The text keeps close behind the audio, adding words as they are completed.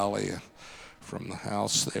alley from the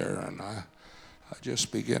house there, and I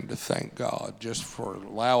just began to thank God just for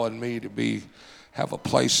allowing me to have a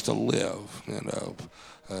place to live,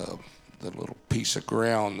 the little piece of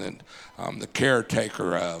ground that I'm the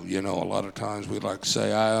caretaker of. A lot of times we like to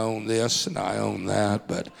say, I own this and I own that,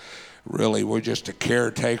 but really we're just a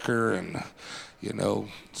caretaker. And,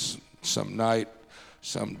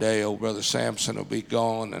 someday old Brother Sampson will be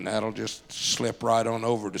gone, and that'll just slip right on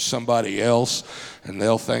over to somebody else, and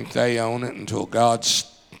they'll think they own it until God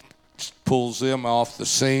pulls them off the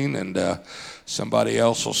scene, and somebody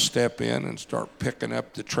else will step in and start picking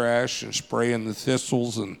up the trash and spraying the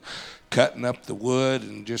thistles and cutting up the wood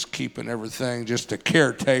and just keeping everything, just a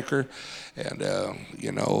caretaker. And,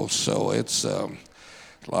 so it's a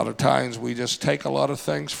lot of times we just take a lot of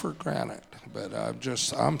things for granted. But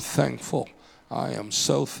I'm thankful. I am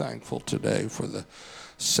so thankful today for the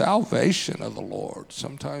salvation of the Lord.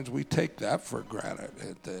 Sometimes we take that for granted,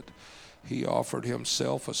 that He offered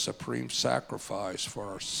Himself a supreme sacrifice for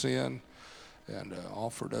our sin and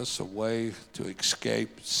offered us a way to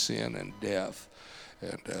escape sin and death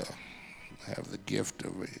and have the gift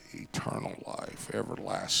of eternal life,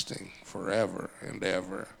 everlasting, forever and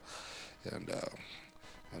ever. And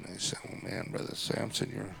they said, "Oh man, Brother Sampson,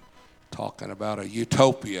 you're talking about a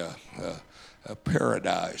utopia, a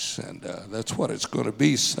paradise, and that's what it's going to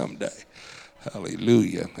be someday."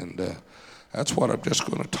 Hallelujah. And that's what I'm just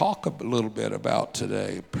going to talk a little bit about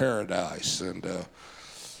today, paradise. And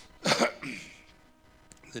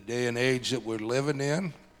the day and age that we're living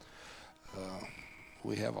in,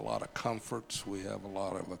 we have a lot of comforts, we have a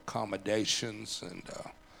lot of accommodations, and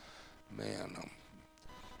I'm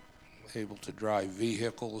able to drive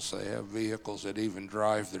vehicles. They have vehicles that even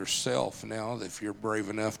drive themselves now, if you're brave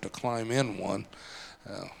enough to climb in one.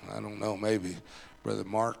 I don't know, maybe Brother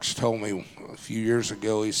Marks told me a few years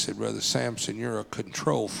ago, he said, "Brother Sampson, you're a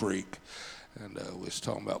control freak." And we was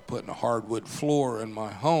talking about putting a hardwood floor in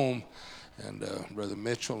my home, and Brother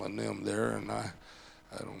Mitchell and them there, and I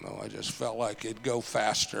don't know, I just felt like it'd go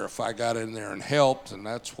faster if I got in there and helped, and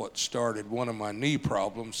that's what started one of my knee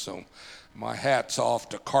problems. So my hat's off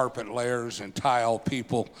to carpet layers and tile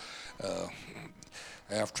people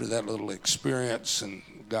after that little experience, and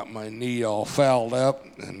got my knee all fouled up.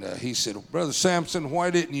 And he said, "Brother Sampson, why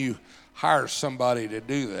didn't you hire somebody to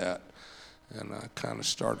do that?" And I kind of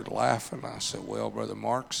started laughing. I said, "Well, Brother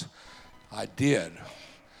Marks, I did,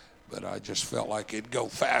 but I just felt like it'd go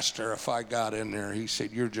faster if I got in there." He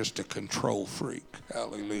said, "You're just a control freak."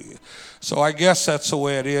 Hallelujah. So I guess that's the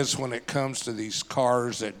way it is when it comes to these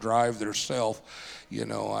cars that drive themselves. I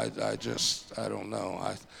don't know.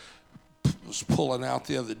 I was pulling out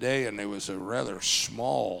the other day, and there was a rather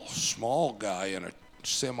small guy in a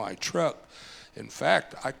semi-truck. In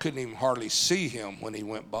fact, I couldn't even hardly see him when he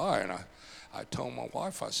went by, and I told my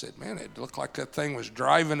wife, I said, "Man, it looked like that thing was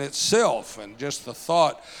driving itself." And just the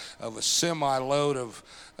thought of a semi-load of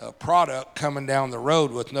product coming down the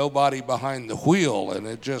road with nobody behind the wheel, and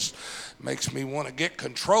it just makes me want to get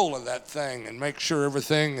control of that thing and make sure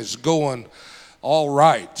everything is going all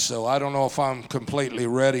right. So I don't know if I'm completely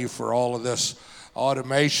ready for all of this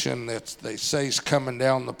automation that they say is coming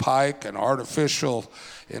down the pike, and artificial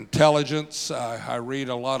intelligence. I read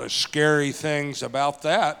a lot of scary things about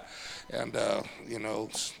that. And,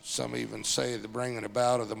 some even say the bringing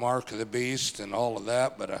about of the mark of the beast and all of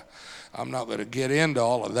that, but I'm not going to get into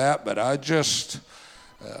all of that. But I'm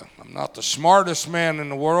not the smartest man in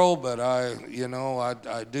the world, but I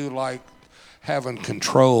do like having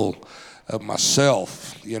control of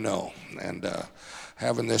myself, and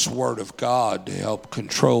having this Word of God to help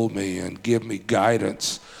control me and give me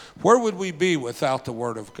guidance. Where would we be without the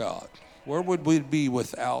Word of God? Where would we be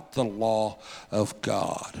without the law of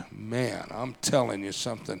God? Man, I'm telling you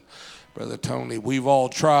something, Brother Tony. We've all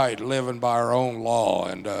tried living by our own law.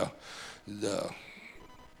 And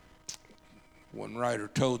one writer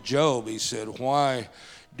told Job, he said, "Why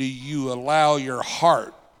do you allow your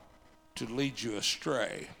heart to lead you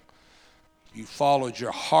astray? You followed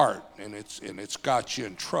your heart, and it's got you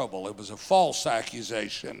in trouble." It was a false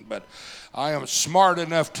accusation, but I am smart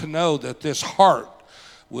enough to know that this heart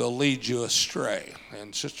will lead you astray.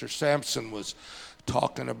 And Sister Sampson was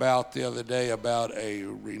talking about the other day about a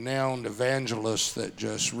renowned evangelist that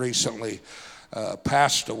just recently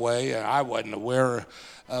passed away, and I wasn't aware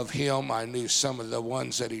of him. I knew some of the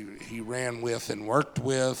ones that he ran with and worked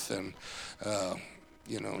with, and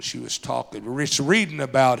she was reading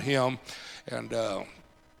about him, and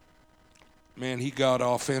man, he got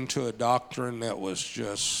off into a doctrine that was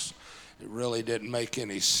just, it really didn't make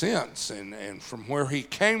any sense. And from where he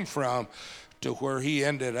came from to where he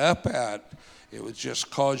ended up at, it would just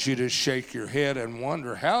cause you to shake your head and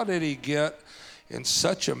wonder, how did he get in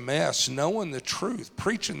such a mess, knowing the truth,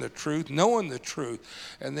 preaching the truth, knowing the truth,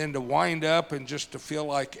 and then to wind up and just to feel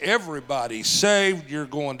like everybody's saved, you're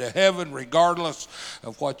going to heaven regardless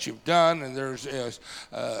of what you've done, and there's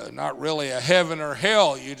not really a heaven or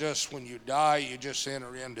hell. You just, when you die, you just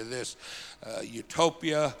enter into this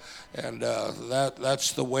utopia, and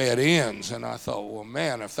that's the way it ends. And I thought, well,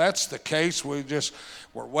 man, if that's the case, we're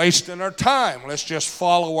wasting our time. Let's just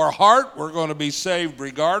follow our heart. We're going to be saved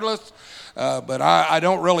regardless. But I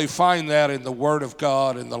don't really find that in the Word of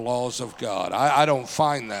God and the laws of God. I don't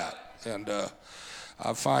find that. And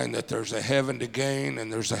I find that there's a heaven to gain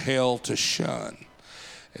and there's a hell to shun.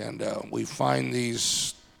 And we find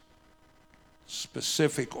these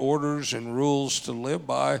specific orders and rules to live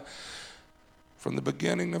by from the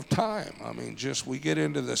beginning of time. I mean, we get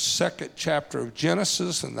into the second chapter of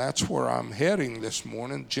Genesis, and that's where I'm heading this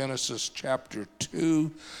morning. Genesis chapter 2,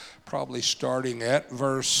 probably starting at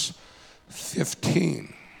verse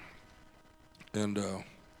 15. And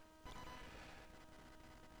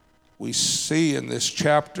we see in this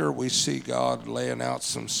chapter, we see God laying out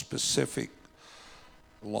some specific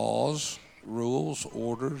laws, rules,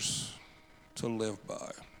 orders to live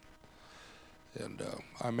by. And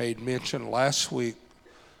I made mention last week,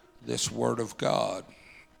 this Word of God.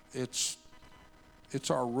 It's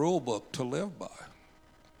our rule book to live by.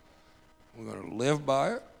 We're going to live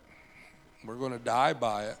by it. We're going to die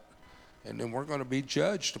by it. And then we're going to be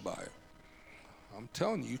judged by it. I'm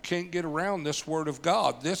telling you, you can't get around this Word of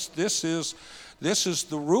God. This is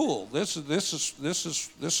the rule. This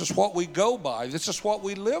is what we go by. This is what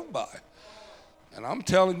we live by. And I'm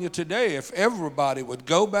telling you today, if everybody would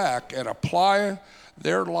go back and apply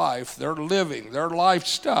their life, their living, their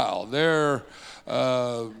lifestyle, their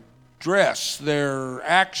dress, their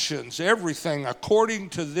actions, everything according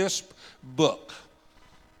to this book,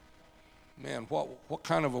 man, what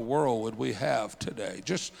kind of a world would we have today?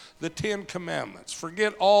 Just the 10 Commandments.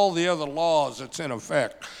 Forget all the other laws that's in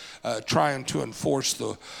effect, trying to enforce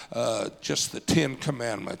just the 10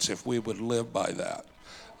 Commandments if we would live by that.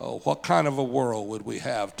 Oh, what kind of a world would we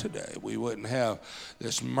have today? We wouldn't have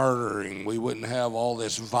this murdering. We wouldn't have all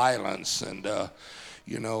this violence. And,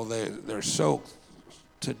 they're so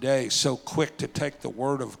quick to take the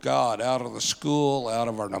Word of God out of the school, out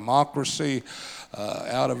of our democracy,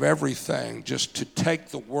 out of everything, just to take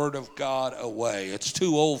the Word of God away. It's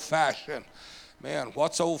too old-fashioned. Man,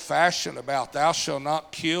 what's old-fashioned about thou shalt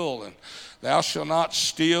not kill and thou shalt not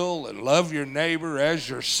steal and love your neighbor as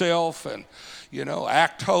yourself and,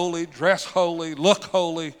 act holy, dress holy, look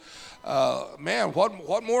holy? Man,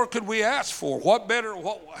 what more could we ask for?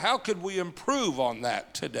 How could we improve on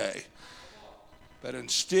that today? But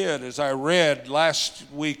instead, as I read last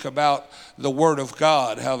week about the Word of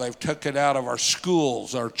God, how they've took it out of our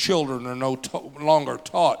schools, our children are no longer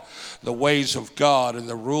taught the ways of God and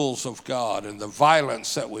the rules of God, and the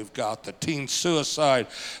violence that we've got, the teen suicide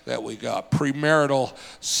that we got, premarital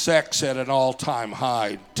sex at an all-time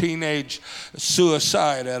high, teenage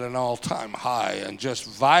suicide at an all-time high, and just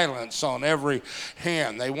violence on every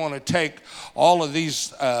hand. They want to take all of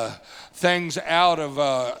these things out of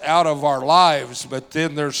our lives, but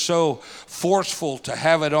then they're so forceful to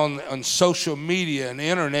have it on social media and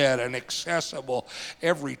internet and accessible,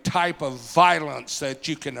 every type of violence that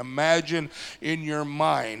you can imagine in your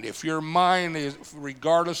mind. If your mind is,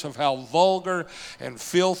 regardless of how vulgar and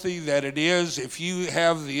filthy that it is, if you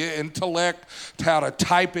have the intellect to how to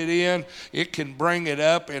type it in, it can bring it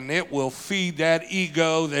up and it will feed that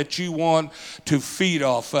ego that you want to feed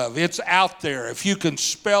off of. It's out there. If you can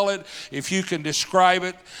spell it, if you can describe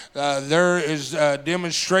it, there is a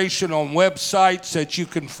demonstration on websites that you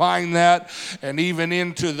can find that, and even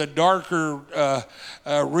into the darker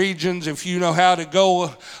regions, if you know how to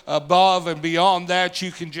go above and beyond that,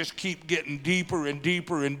 you can just keep getting deeper and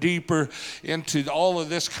deeper and deeper into all of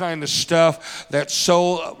this kind of stuff that's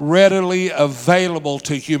so readily available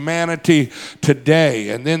to humanity today.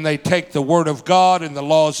 And then they take the Word of God and the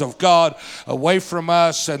laws of God away from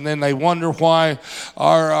us, and then they wonder why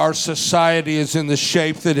our society is in the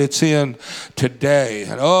shape that it's in today.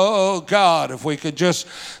 And oh God, if we could just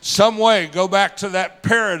some way go back to that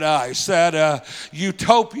paradise, that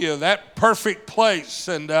utopia, that perfect place.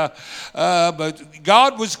 And but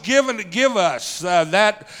God was given to give us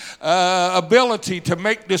that ability to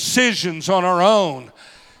make decisions on our own.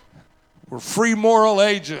 We're free moral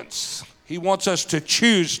agents. He wants us to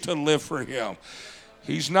choose to live for Him.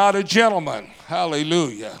 He's not a gentleman.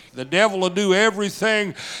 Hallelujah. The devil will do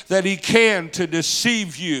everything that he can to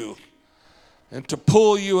deceive you and to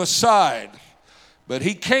pull you aside. But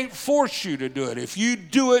he can't force you to do it. If you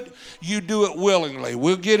do it willingly.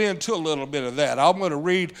 We'll get into a little bit of that. I'm going to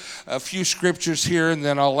read a few scriptures here, and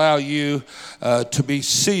then I'll allow you to be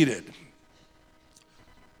seated.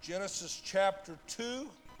 Genesis chapter 2.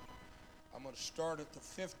 I'm going to start at the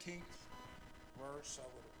 15th verse. I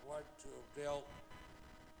would have liked to have dealt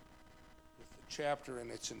with the chapter in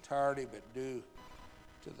its entirety, but due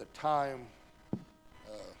to the time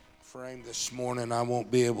frame this morning, I won't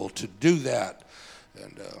be able to do that.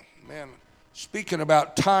 And man, speaking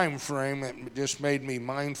about time frame, it just made me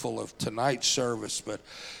mindful of tonight's service. But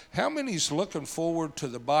how many's looking forward to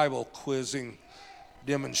the Bible quizzing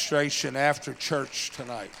demonstration after church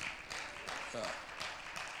tonight?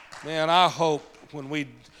 Man, I hope when we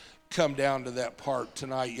come down to that part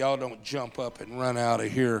tonight, y'all don't jump up and run out of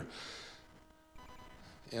here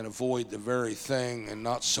and avoid the very thing and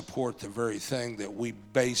not support the very thing that we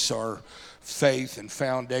base our faith and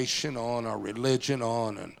foundation on, our religion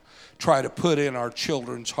on, and try to put in our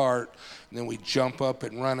children's heart. And then we jump up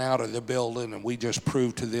and run out of the building, and we just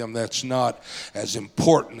prove to them that's not as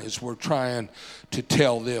important as we're trying to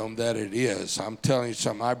tell them that it is. I'm telling you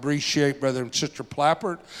something. I appreciate Brother and Sister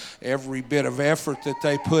Plappert, every bit of effort that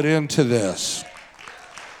they put into this.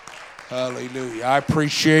 Hallelujah. I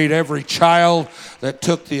appreciate every child that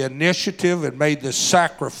took the initiative and made the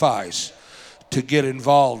sacrifice to get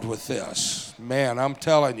involved with this. Man, I'm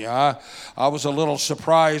telling you, I was a little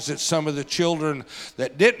surprised at some of the children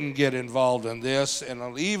that didn't get involved in this, and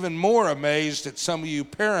I'm even more amazed at some of you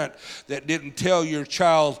parents that didn't tell your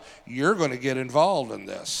child, you're going to get involved in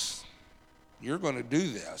this. You're going to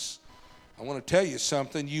do this. I want to tell you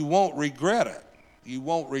something, you won't regret it. You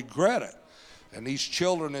won't regret it. And these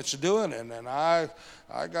children that's doing it, and I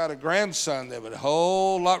got a grandson that would a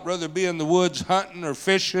whole lot rather be in the woods hunting or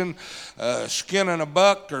fishing, skinning a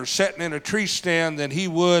buck or sitting in a tree stand than he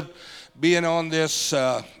would being on this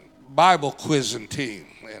Bible quizzing team.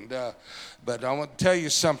 But I want to tell you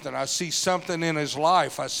something. I see something in his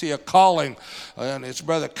life. I see a calling, and it's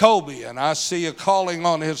Brother Kobe, and I see a calling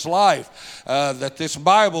on his life that this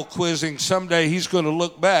Bible quizzing, someday he's going to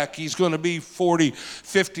look back. He's going to be 40,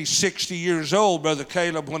 50, 60 years old, Brother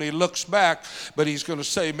Caleb, when he looks back, but he's going to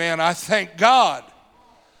say, man, I thank God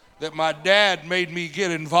that my dad made me get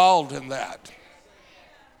involved in that.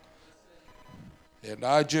 And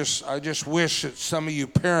I just wish that some of you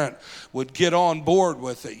parents would get on board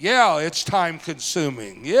with it. Yeah, it's time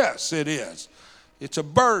consuming. Yes, it is. It's a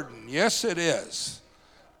burden. Yes, it is.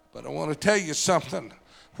 But I want to tell you something.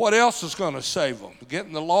 What else is going to save them?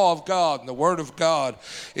 Getting the law of God and the word of God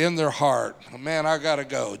in their heart. Man, I got to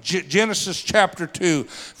go. Genesis chapter 2,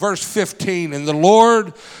 verse 15. And the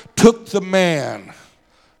Lord took the man.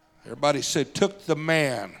 Everybody said, took the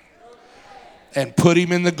man. And put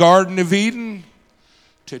him in the Garden of Eden,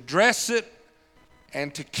 to dress it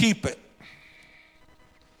and to keep it.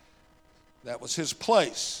 That was his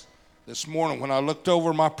place. This morning when I looked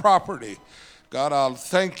over my property, God, I'll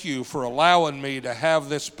thank you for allowing me to have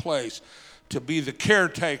this place, to be the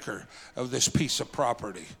caretaker of this piece of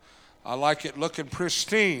property. I like it looking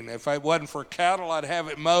pristine. If it wasn't for cattle, I'd have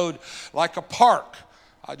it mowed like a park.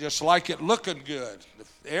 I just like it looking good.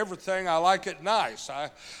 Everything, I like it nice.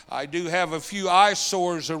 I do have a few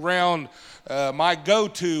eyesores around my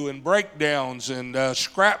go-to and breakdowns and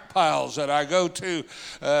scrap piles that I go to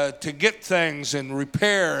get things and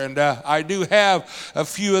repair. And I do have a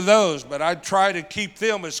few of those, but I try to keep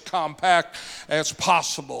them as compact as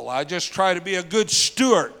possible. I just try to be a good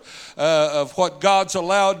steward of what God's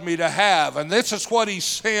allowed me to have. And this is what he's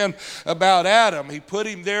saying about Adam. He put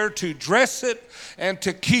him there to dress it and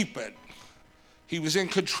to keep it. He was in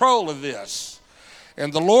control of this.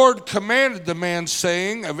 And the Lord commanded the man,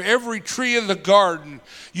 saying, of every tree in the garden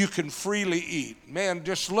you can freely eat. Man,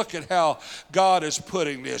 just look at how God is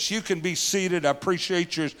putting this. You can be seated. I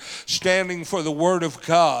appreciate your standing for the word of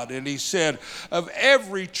God. And he said, of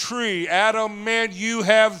every tree, Adam, man, you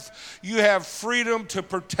have freedom to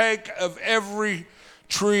partake of every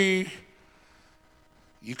tree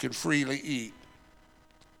you can freely eat.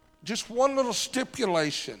 Just one little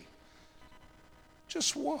stipulation.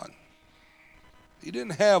 Just one. He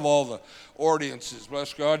didn't have all the ordinances.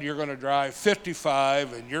 Bless God, you're going to drive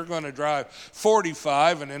 55 and you're going to drive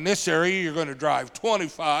 45, and in this area you're going to drive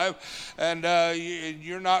 25, and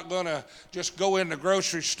you're not going to just go in the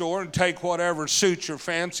grocery store and take whatever suits your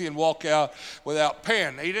fancy and walk out without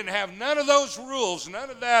paying. He didn't have none of those rules, none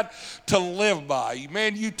of that to live by.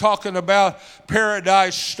 Man, you talking about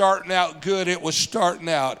paradise starting out good, it was starting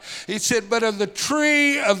out. He said, but of the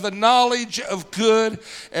tree of the knowledge of good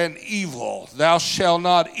and evil, thou shalt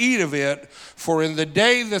not eat of it, for in the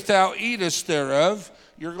day that thou eatest thereof,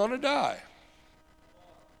 you're going to die.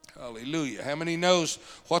 Hallelujah. How many knows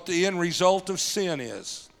what the end result of sin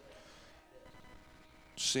is?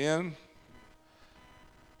 Sin,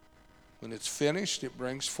 when it's finished, it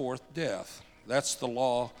brings forth death. That's the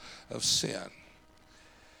law of sin.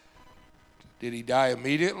 Did he die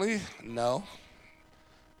immediately? No.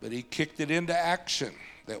 But he kicked it into action,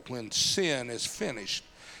 that when sin is finished,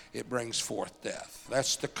 it brings forth death.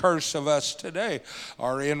 That's the curse of us today,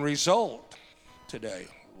 our end result today.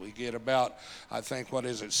 We get about, I think,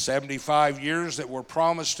 75 years that were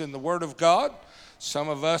promised in the Word of God. Some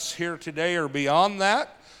of us here today are beyond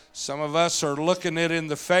that. Some of us are looking it in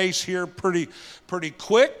the face here pretty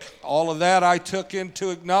quick. All of that I took into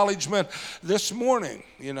acknowledgement this morning.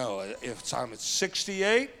 You know, if I'm at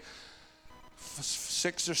 68,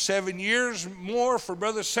 6 or 7 years more for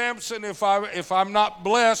Brother Sampson if I'm not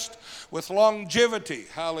blessed with longevity.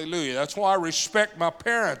 Hallelujah. That's why I respect my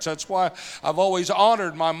parents. That's why I've always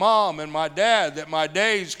honored my mom and my dad, that my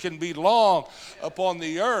days can be long upon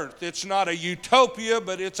the earth. It's not a utopia,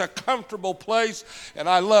 but it's a comfortable place, and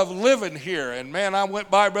I love living here. And man, I went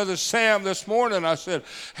by Brother Sam this morning. I said,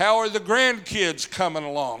 how are the grandkids coming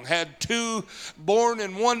along? Had 2 born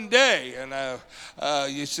in one day. And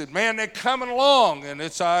you said, man, they're coming along. And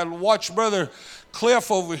I watched Brother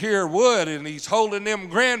Cliff over here, Wood, and he's holding them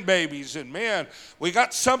grandbabies. And man, we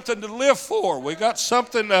got something to live for. We got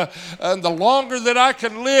something, and the longer that I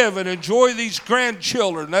can live and enjoy these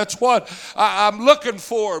grandchildren, that's what I'm looking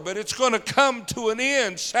for. But it's going to come to an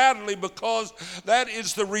end, sadly, because that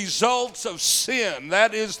is the results of sin.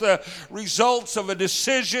 That is the results of a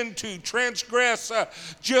decision to transgress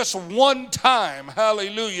just one time.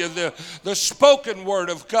 Hallelujah. The spoken word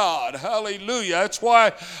of God. Hallelujah. That's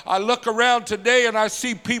why I look around today and I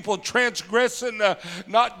see people transgressing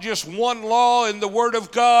not just one law in the Word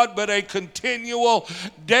of God, but a continual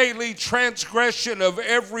daily transgression of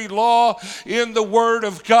every law in the Word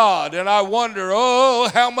of God. And I wonder,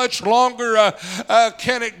 how much longer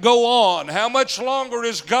can it go on? How much longer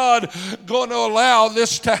is God going to allow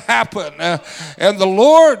this to happen? And the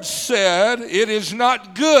Lord said, it is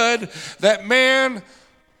not good that man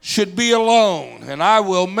should be alone, and I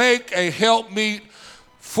will make a helpmeet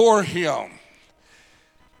for him.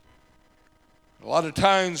 A lot of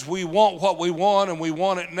times we want what we want, and we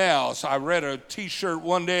want it now. So I read a T-shirt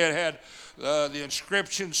one day. It had the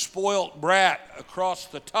inscription, spoilt brat, across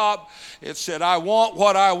the top. It said, I want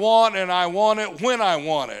what I want, and I want it when I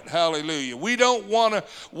want it. Hallelujah. We don't want to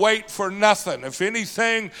wait for nothing. If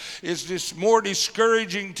anything is just more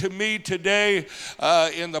discouraging to me today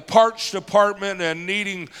in the parts department and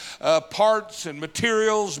needing parts and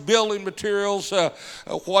materials, building materials,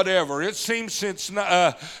 whatever. It seems since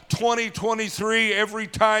 2023, every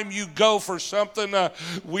time you go for something,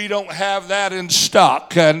 we don't have that in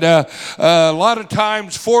stock. And a lot of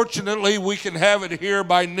times, fortunately, we can have it here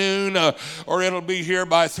by noon, or it'll be here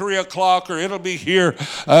by 3 o'clock, or it'll be here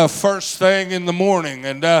first thing in the morning.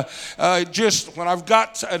 And just when I've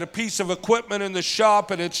got a piece of equipment in the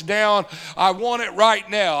shop and it's down, I want it right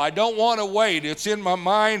now. I don't want to wait. It's in my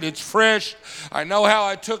mind. It's fresh. I know how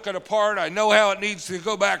I took it apart. I know how it needs to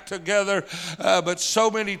go back together. But so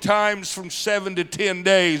many times from 7 to 10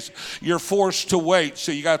 days, you're forced to wait.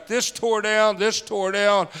 So you got this tore down,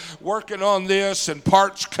 working on this, and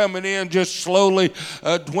parts coming in just slowly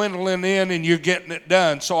dwindling in, and you're getting it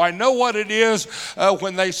done. So I know what it is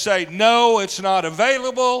when they say, no, it's not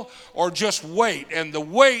available, or just wait. And the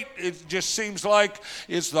wait, it just seems like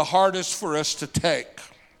is the hardest for us to take.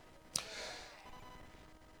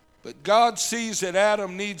 But God sees that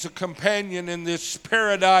Adam needs a companion in this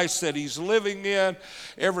paradise that he's living in.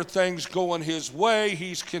 Everything's going his way.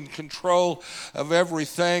 He's in control of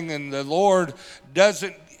everything. And the Lord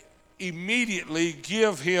doesn't immediately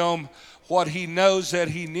give him what he knows that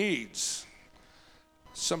he needs.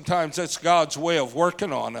 Sometimes that's God's way of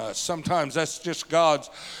working on us. Sometimes that's just God's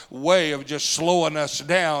way of just slowing us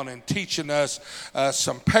down and teaching us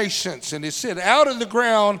some patience. And it said, out of the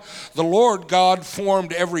ground the Lord God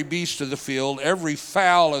formed every beast of the field, every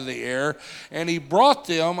fowl of the air, and he brought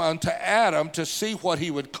them unto Adam to see what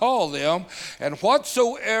he would call them. And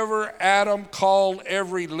whatsoever Adam called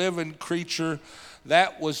every living creature,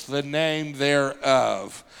 that was the name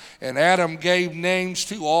thereof. And Adam gave names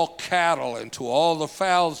to all cattle and to all the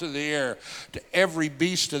fowls of the air, to every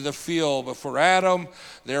beast of the field. But for Adam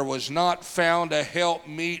there was not found a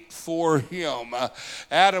helpmeet for him.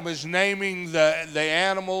 Adam is naming the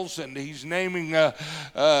animals, and he's naming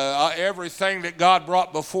everything that God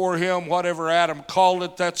brought before him. Whatever Adam called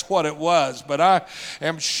it, that's what it was. But I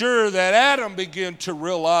am sure that Adam began to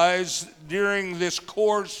realize during this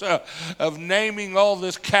course of naming naming all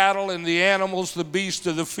this cattle and the animals, the beasts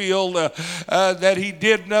of the field, that he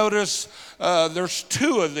did notice there's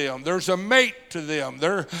two of them. There's a mate to them.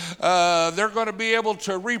 They're going to be able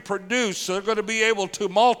to reproduce. They're going to be able to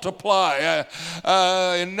multiply.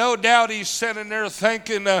 And no doubt he's sitting there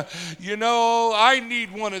thinking, I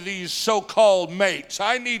need one of these so-called mates.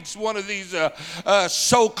 I need one of these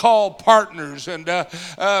so-called partners. And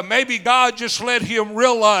maybe God just let him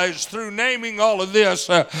realize through naming all of this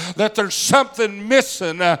that there's something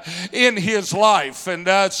missing in his life. And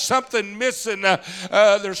something missing.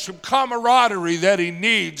 There's some camaraderie that he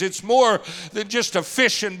needs. It's more than just a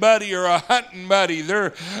fishing buddy or a hunting buddy.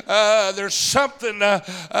 There's something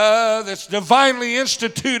that's divinely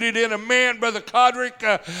instituted in a man, Brother Codrick,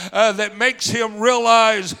 that makes him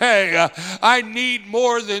realize, hey, I need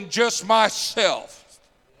more than just myself.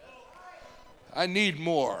 I need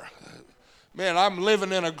more. Man, I'm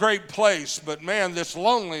living in a great place, but man, this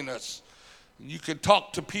loneliness. You can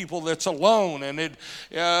talk to people that's alone, and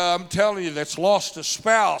I'm telling you, that's lost a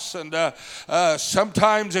spouse, and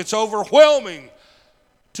sometimes it's overwhelming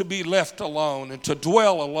to be left alone and to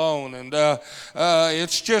dwell alone, and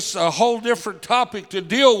it's just a whole different topic to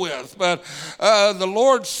deal with. But the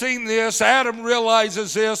Lord's seen this. Adam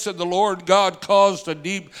realizes this, and the Lord God caused a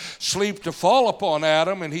deep sleep to fall upon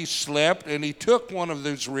Adam, and he slept, and he took one of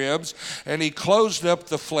those ribs, and he closed up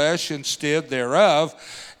the flesh instead thereof.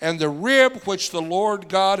 And the rib which the Lord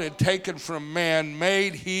God had taken from man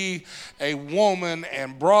made he a woman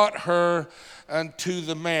and brought her unto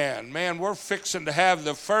the man. Man, we're fixing to have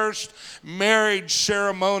the first marriage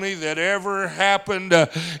ceremony that ever happened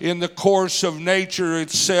in the course of nature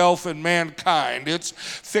itself and mankind. It's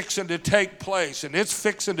fixing to take place, and it's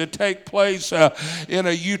fixing to take place in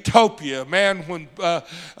a utopia. Man, when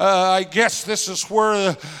I guess this is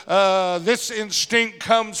where this instinct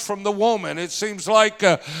comes from the woman. It seems like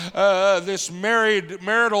this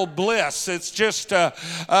marital bliss. It's just,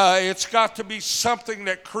 it's got to be something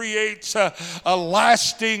that creates a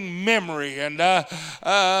lasting memory, and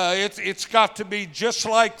it's got to be just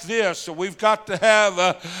like this. So we've got to have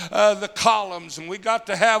the columns, and we got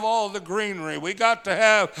to have all the greenery. We got to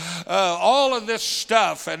have all of this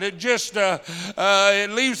stuff, and it just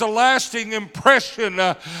it leaves a lasting impression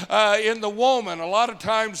in the woman. A lot of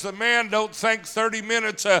times the man don't think 30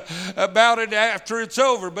 minutes about it after it's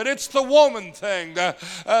over, but it's the woman thing,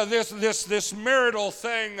 this marital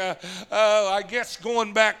thing. I guess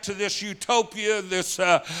going back to this utopia, this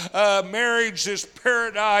marriage, this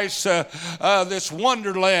paradise, this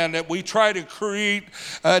wonderland that we try to create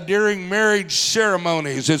during marriage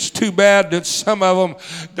ceremonies. It's too bad that some of them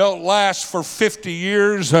don't last for 50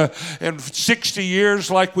 years and 60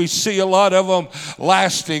 years like we see a lot of them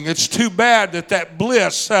lasting. It's too bad that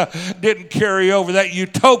bliss didn't carry over, that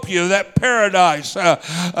utopia, that paradise,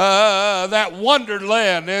 that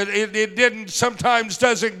wonderland. It didn't, sometimes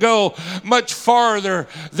doesn't go much farther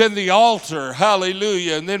than the altar.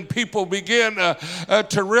 Hallelujah. And then people begin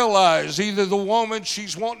to realize either the woman,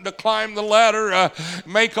 she's wanting to climb the ladder,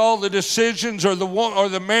 make all the decisions, or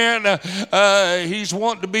the man, he's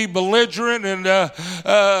wanting to be belligerent and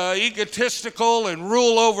egotistical and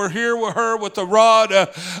rule over here with her with the rod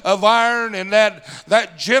of iron. And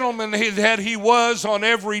that gentleman that he was on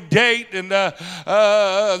every date, and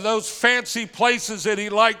those fancy places that he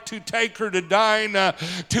liked to take her to dine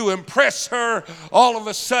to impress her, all of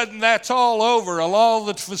a sudden that's all over. All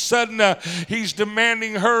of a sudden he's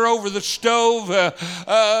demanding her over the stove,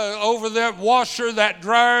 over that washer, that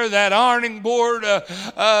dryer, that ironing board,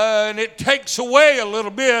 and it takes away a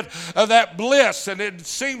little bit of that bliss. And it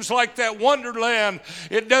seems like that wonderland,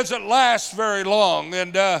 it doesn't last very long.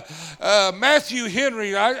 And Matthew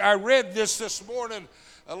Henry, I read this morning.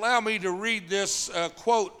 Allow me to read this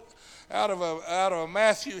quote out of a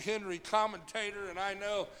Matthew Henry commentator. And I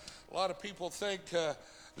know a lot of people think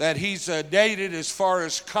that he's dated as far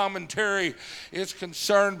as commentary is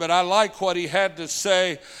concerned, but I like what he had to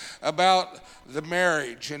say about the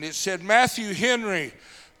marriage. And it said, Matthew Henry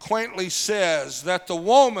quaintly says that the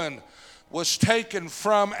woman was taken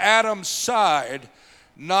from Adam's side,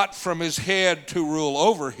 not from his head to rule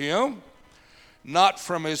over him, not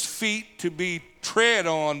from his feet to be tread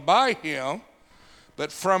on by him,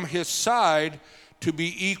 but from his side to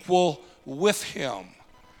be equal with him.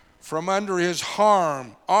 From under his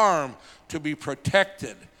arm to be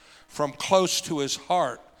protected, from close to his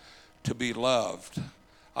heart to be loved.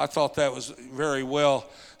 I thought that was very well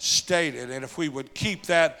stated, and if we would keep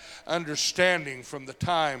that understanding from the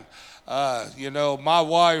time, my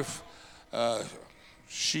wife,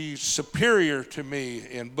 She's superior to me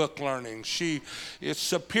in book learning. She is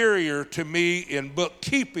superior to me in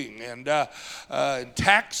bookkeeping and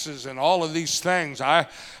taxes and all of these things. I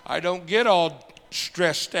don't get all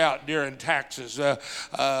stressed out during taxes.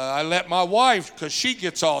 I let my wife, because she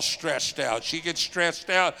gets all stressed out. She gets stressed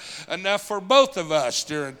out enough for both of us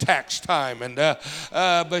during tax time, and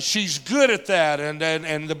but she's good at that,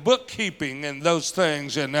 and the bookkeeping and those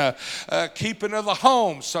things, and keeping of the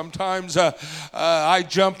home. Sometimes I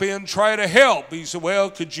jump in, try to help. He said, "Well,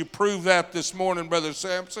 could you prove that this morning, Brother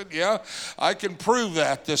Sampson?" Yeah, I can prove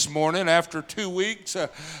that this morning. After 2 weeks,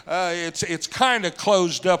 it's kind of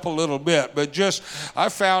closed up a little bit, but I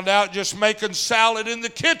found out just making salad in the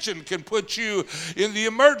kitchen can put you in the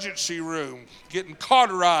emergency room, getting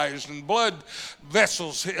cauterized and blood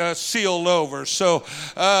vessels sealed over. So,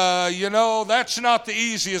 that's not the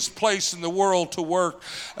easiest place in the world to work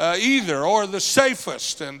either, or the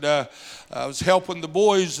safest. And I was helping the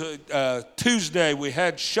boys Tuesday. We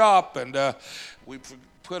had shop, and we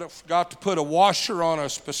forgot to put a washer on a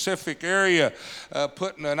specific area,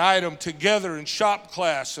 putting an item together in shop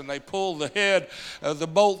class, and they pulled the head of the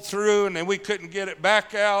bolt through, and then we couldn't get it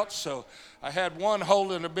back out. So I had one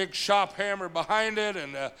holding a big shop hammer behind it,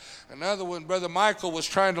 and another one, Brother Michael, was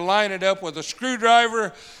trying to line it up with a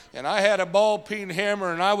screwdriver, and I had a ball-peen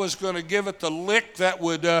hammer, and I was going to give it the lick that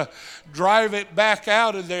would drive it back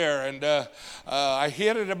out of there. And I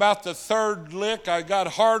hit it about the third lick. I got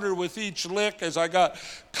harder with each lick as I got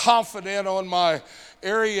confident on my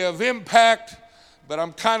area of impact, but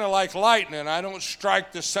I'm kind of like lightning. I don't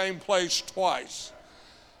strike the same place twice.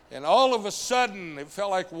 And all of a sudden, it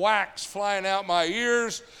felt like wax flying out my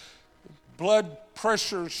ears, blood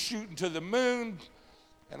pressure shooting to the moon.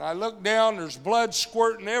 And I look down, there's blood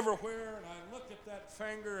squirting everywhere. And I look at that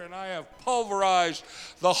finger, and I have pulverized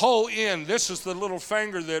the whole end. This is the little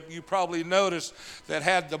finger that you probably noticed that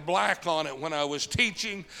had the black on it when I was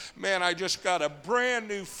teaching. Man, I just got a brand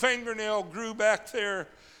new fingernail grew back there,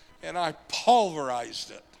 and I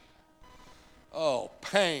pulverized it. Oh,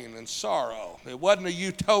 pain and sorrow. It wasn't a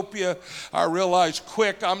utopia. I realized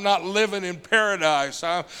quick, I'm not living in paradise.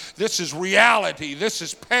 This is reality. This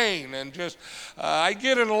is pain. And just, I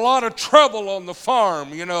get in a lot of trouble on the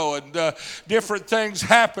farm, and different things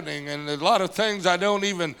happening, and a lot of things I don't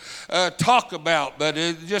even talk about, but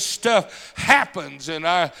just stuff happens, and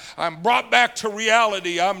I'm brought back to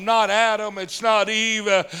reality. I'm not Adam, it's not Eve,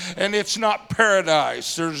 and it's not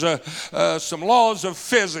paradise. There's some laws of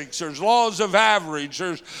physics. There's laws of average.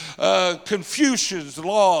 There's Confucius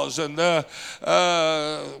laws and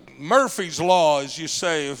Murphy's law, as you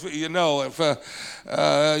say.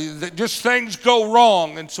 Just things go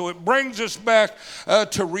wrong, and so it brings us back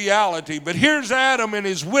to reality. But here's Adam in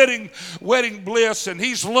his wedding bliss, and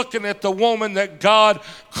he's looking at the woman that God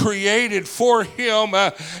created for him,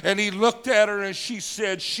 and he looked at her, and she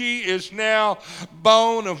said, "She is now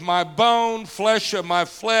bone of my bone, flesh of my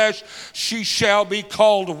flesh. She shall be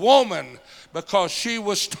called woman, because she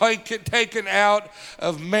was taken out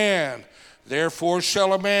of man. Therefore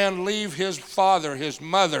shall a man leave his father, his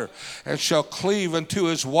mother, and shall cleave unto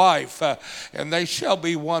his wife, and they shall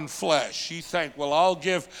be one flesh." You think, well, I'll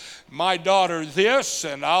give my daughter this,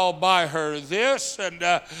 and I'll buy her this, and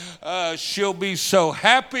she'll be so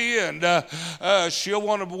happy, and she'll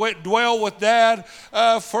want to dwell with Dad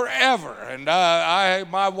forever. And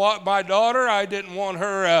my daughter, I didn't want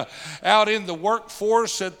her out in the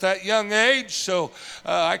workforce at that young age, so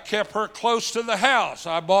I kept her close to the house.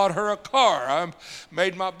 I bought her a car. I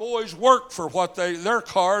made my boys work for their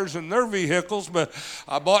cars and their vehicles, but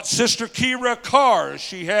I bought Sister Kira a car.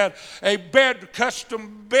 She had a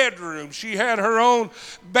custom bedroom. She had her own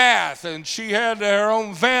bath, and she had her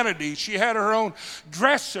own vanity. She had her own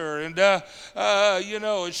dresser, and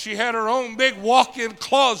she had her own big walk-in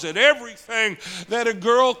closet. Everything that a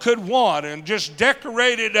girl could want, and just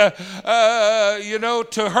decorated,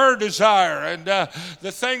 to her desire, and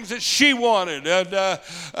the things that she wanted. And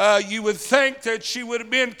you would think that she would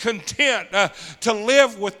have been content to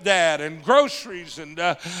live with Dad, and groceries, and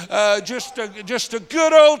just a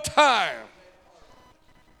good old time.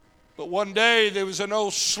 But one day there was an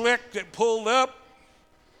old slick that pulled up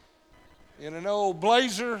in an old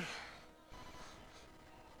Blazer,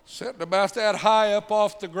 sitting about that high up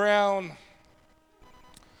off the ground.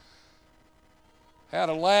 Had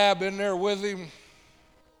a lab in there with him,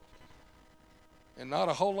 and not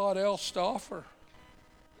a whole lot else to offer.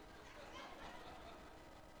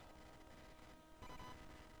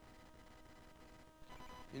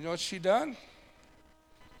 You know what she done?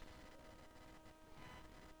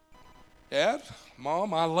 Dad,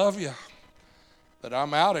 Mom, I love you, but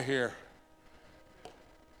I'm out of here.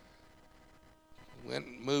 Went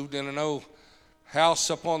and moved in an old house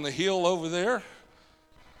up on the hill over there,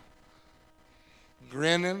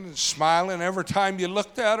 grinning and smiling every time you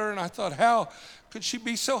looked at her, and I thought, how could she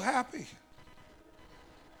be so happy?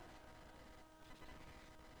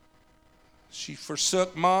 She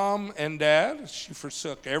forsook mom and dad. She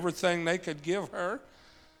forsook everything they could give her.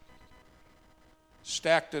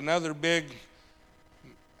 Stacked another big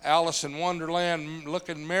Alice in Wonderland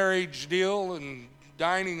looking marriage deal and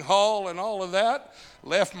dining hall and all of that.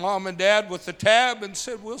 Left mom and dad with the tab and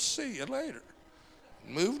said, we'll see you later.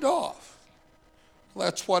 Moved off. Well,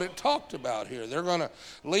 that's what it talked about here. They're going to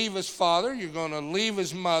leave his father. You're going to leave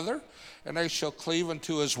his mother. And they shall cleave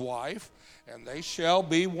unto his wife. And they shall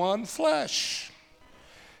be one flesh.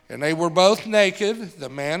 And they were both naked, the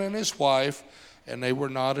man and his wife, and they were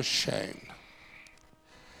not ashamed.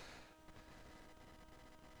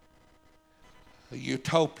 A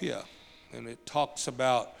utopia. And it talks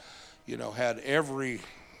about, had every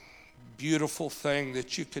beautiful thing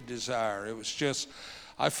that you could desire. It was just,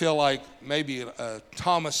 I feel like maybe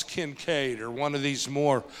Thomas Kincaid or one of these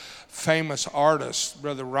more famous artists,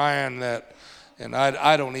 Brother Ryan, and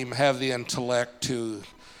I don't even have the intellect to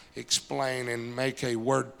explain and make a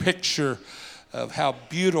word picture of how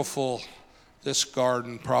beautiful this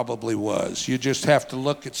garden probably was. You just have to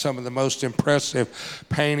look at some of the most impressive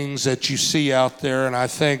paintings that you see out there, and I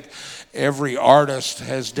think every artist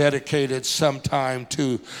has dedicated some time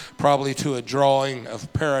probably to a drawing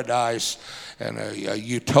of paradise and a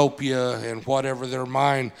utopia and whatever their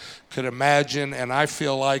mind could imagine. And I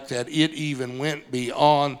feel like that it even went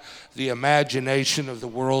beyond the imagination of the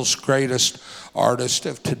world's greatest artist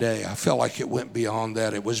of today. I feel like it went beyond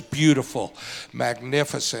that. It was beautiful,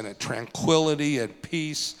 magnificent, and tranquility and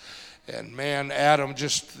peace. And man, Adam,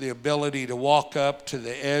 just the ability to walk up to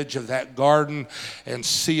the edge of that garden and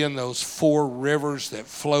seeing those 4 rivers that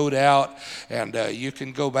flowed out. And you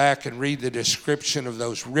can go back and read the description of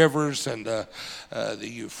those rivers and the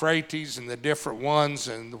Euphrates and the different ones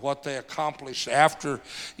and what they accomplished after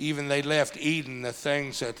even they left Eden, the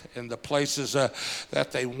things and the places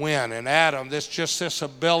that they went. And Adam, this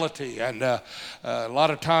ability. And a lot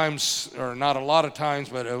of times, or not a lot of times,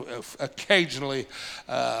 but occasionally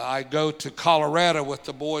I go to Colorado with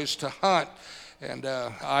the boys to hunt, and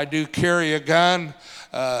I do carry a gun,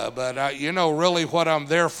 but really what I'm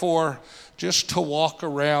there for, just to walk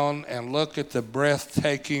around and look at the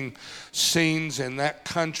breathtaking scenes in that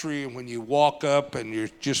country. When you walk up and you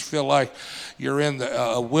just feel like you're in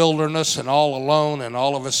the wilderness and all alone, and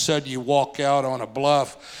all of a sudden you walk out on a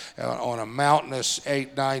bluff on a mountainous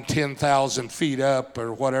 8, 9, 10,000 feet up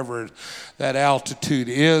or whatever that altitude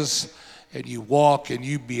is, and you walk and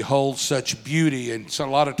you behold such beauty. And so a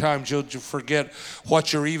lot of times you'll forget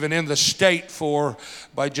what you're even in the state for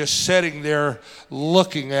by just sitting there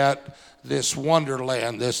looking at this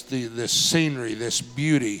wonderland, this scenery, this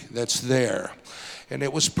beauty that's there. And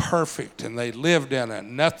it was perfect, and they lived in it.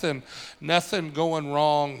 Nothing going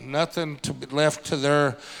wrong, nothing to be left to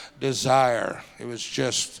their desire. It was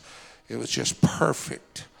just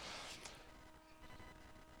perfect.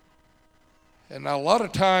 And a lot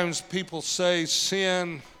of times people say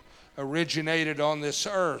sin originated on this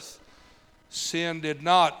earth. Sin did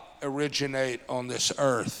not originate on this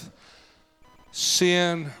earth.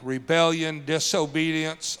 Sin, rebellion,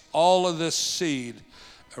 disobedience, all of this seed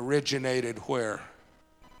originated where?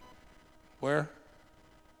 Where?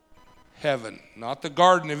 Heaven, not the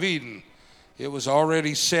Garden of Eden. It was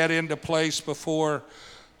already set into place before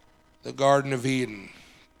the Garden of Eden.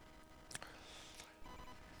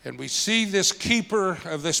 And we see this keeper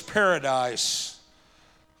of this paradise.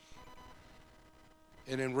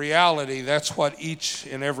 And in reality, that's what each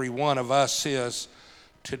and every one of us is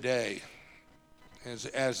today.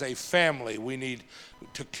 As a family, we need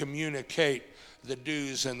to communicate the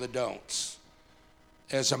do's and the don'ts.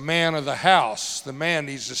 As a man of the house, the man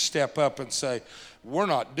needs to step up and say, we're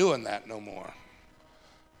not doing that no more.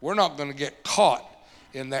 We're not going to get caught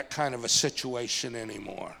in that kind of a situation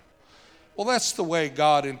anymore. Well, that's the way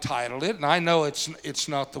God entitled it, and I know it's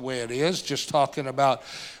not the way it is. Just talking about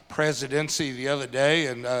presidency the other day,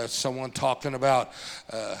 and someone talking about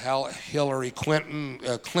how Hillary Clinton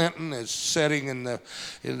is sitting in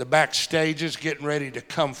the back stages, getting ready to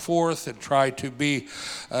come forth and try to be,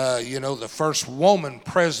 the first woman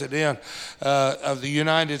president of the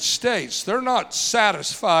United States. They're not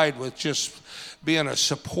satisfied with just being a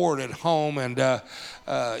support at home, and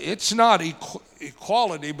it's not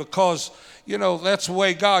equality because, that's the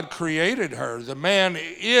way God created her. The man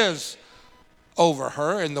is over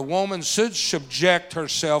her, and the woman should subject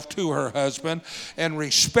herself to her husband and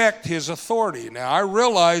respect his authority. Now, I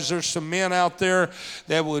realize there's some men out there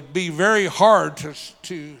that would be very hard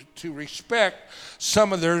to respect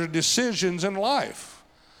some of their decisions in life.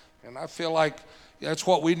 And I feel like that's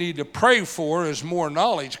what we need to pray for, is more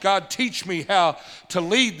knowledge. God, teach me how to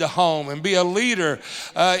lead the home and be a leader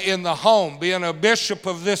in the home, being a bishop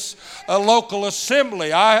of this local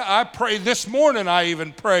assembly. I pray this morning, I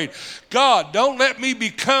even prayed, God, don't let me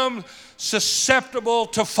become susceptible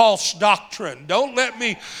to false doctrine. Don't let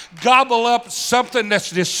me gobble up something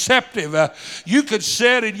that's deceptive. You could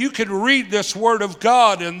sit and you could read this Word of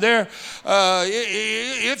God, and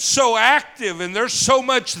it's so active and there's so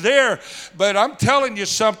much there. But I'm telling you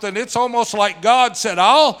something, it's almost like God said,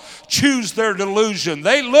 I'll choose their delusion.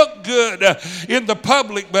 They look good in the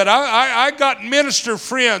public, but I got minister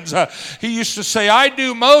friends. He used to say, I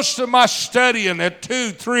do most of my studying at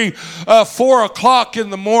 2, 3, 4 o'clock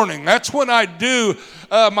in the morning. That's when I do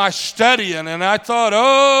my studying. And I thought,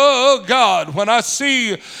 oh God, when I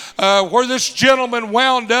see where this gentleman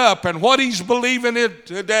wound up and what he's believing in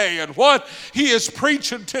today and what he is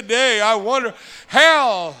preaching today, I wonder,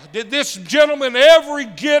 how did this gentleman ever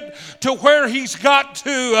get to where he's got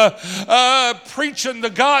to preaching the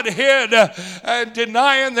Godhead and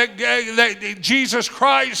denying that Jesus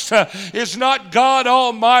Christ is not God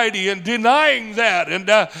Almighty, and denying that? And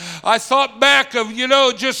I thought back of,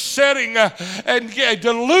 just sitting and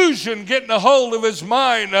delusion getting a hold of his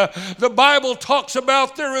mind. The Bible talks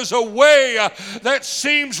about there is a way that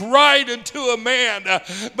seems right unto a man,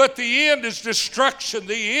 but the end is destruction.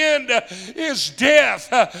 The end is death.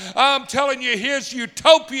 I'm telling you, his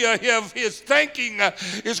utopia of his thinking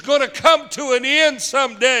is going to come to an end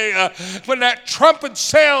someday when that trumpet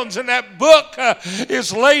sounds and that book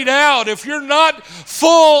is laid out. If you're not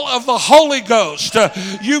full of the Holy Ghost,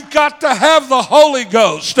 you've got to have the Holy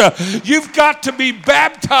Ghost. You've got to be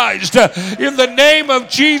baptized in the name of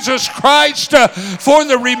Jesus Christ for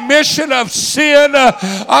the remission of sin.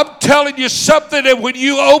 I'm telling you something, that when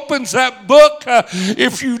you opens that book,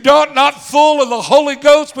 if you're not full of the Holy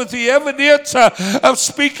Ghost with the evidence of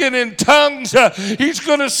speaking in tongues, he's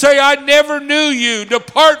going to say, I never knew you.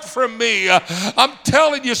 Depart from me. I'm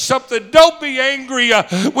telling you something. Don't be angry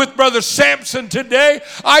with Brother Sampson today.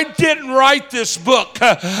 I didn't write this book.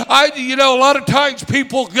 A lot of times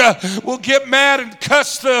people will get mad and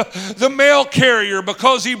cuss the mail carrier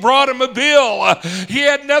because he brought him a bill. He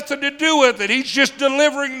had nothing to do with it. He's just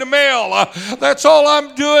delivering the mail. That's all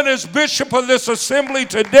I'm doing as bishop of this assembly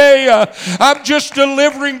today. I'm just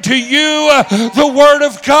delivering to you the Word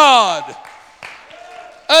of God,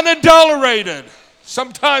 unadulterated.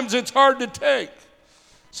 Sometimes it's hard to take.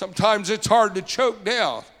 Sometimes it's hard to choke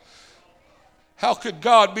down. How could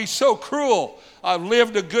God be so cruel? I've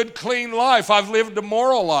lived a good, clean life. I've lived a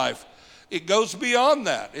moral life. It goes beyond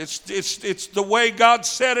that. It's the way God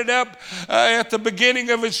set it up at the beginning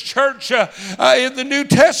of His church in the New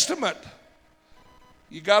Testament.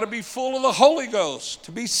 You got to be full of the Holy Ghost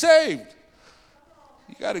to be saved.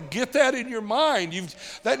 You got to get that in your mind.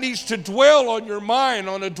 That needs to dwell on your mind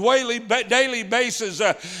on a daily basis.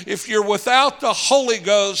 If you're without the Holy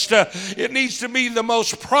Ghost, it needs to be the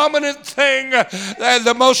most prominent thing,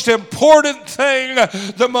 the most important thing,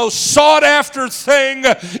 the most sought after thing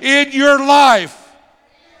in your life.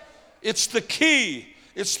 It's the key.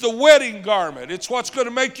 It's the wedding garment. It's what's going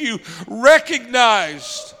to make you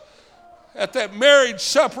recognized at that marriage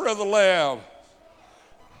supper of the Lamb.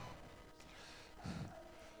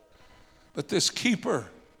 But this keeper,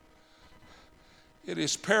 it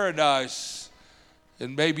is paradise,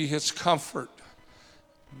 and maybe his comfort.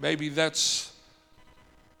 Maybe that's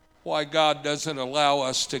why God doesn't allow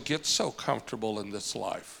us to get so comfortable in this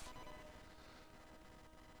life.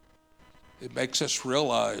 It makes us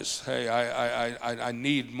realize, hey, I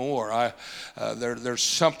need more. There's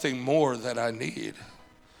something more that I need.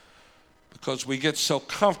 Because we get so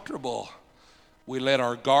comfortable, we let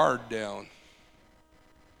our guard down.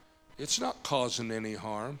 It's not causing any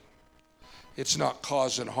harm. It's not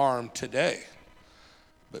causing harm today.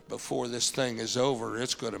 But before this thing is over,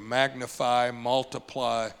 it's going to magnify,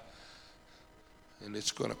 multiply, and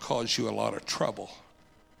it's going to cause you a lot of trouble.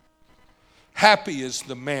 Happy is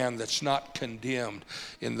the man that's not condemned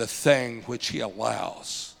in the thing which he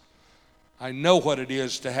allows. I know what it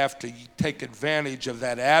is to have to take advantage of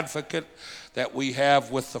that advocate that we have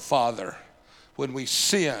with the Father. When we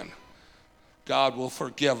sin, God will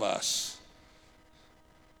forgive us.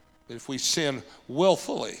 But if we sin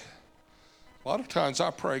willfully, A lot of times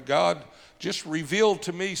I pray, God, just reveal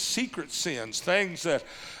to me secret sins, things that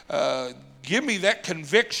give me that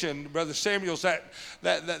conviction, Brother Samuel's,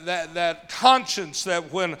 that conscience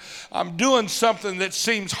that when I'm doing something that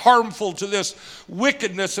seems harmful to this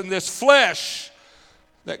wickedness and this flesh,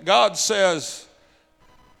 that God says,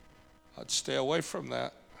 I'd stay away from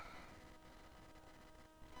that.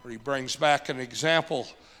 Or he brings back an example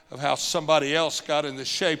of how somebody else got in the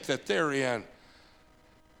shape that they're in,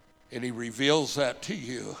 and he reveals that to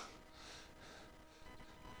you.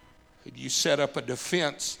 And you set up a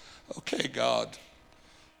defense. Okay, God,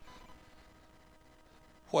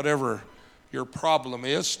 whatever your problem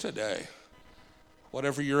is today,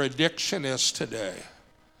 whatever your addiction is today,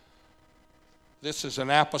 this is an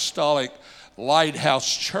apostolic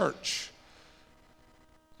lighthouse church.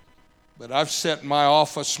 But I've sat in my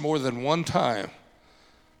office more than one time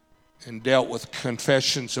and dealt with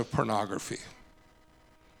confessions of pornography.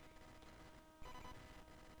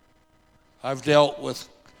 I've dealt with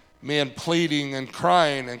men pleading and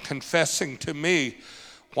crying and confessing to me.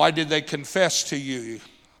 Why did they confess to you?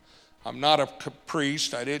 I'm not a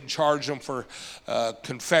priest. I didn't charge them for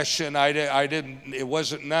confession. It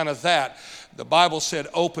wasn't none of that. The Bible said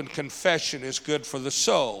open confession is good for the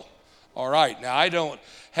soul. All right, now I don't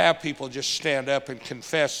have people just stand up and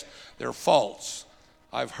confess their faults.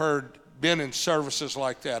 I've been in services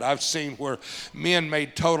like that. I've seen where men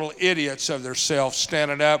made total idiots of themselves,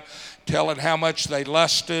 standing up, telling how much they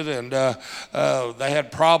lusted and they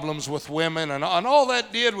had problems with women. And all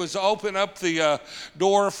that did was open up the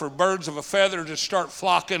door for birds of a feather to start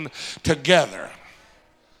flocking together.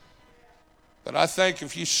 But I think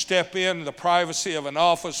if you step in the privacy of an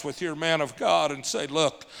office with your man of God and say,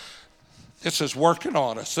 look, this is working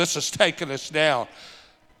on us. This is taking us down.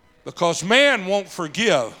 Because man won't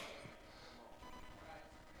forgive.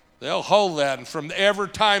 They'll hold that, and from every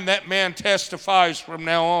time that man testifies from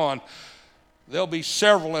now on, there'll be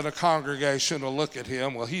several in a congregation will look at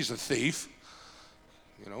him. Well, he's a thief.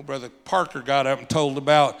 You know, Brother Parker got up and told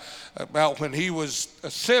about when he was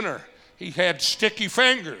a sinner, he had sticky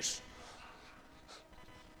fingers.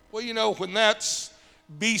 Well, you know, when that's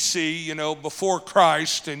BC, you know, before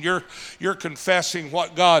Christ, and you're confessing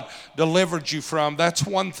what God delivered you from, that's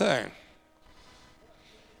one thing.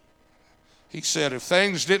 He said, if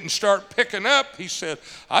things didn't start picking up, he said,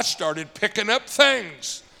 I started picking up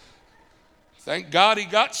things. Thank God he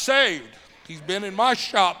got saved. He's been in my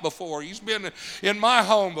shop before. He's been in my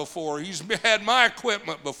home before. He's had my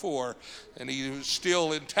equipment before. And he was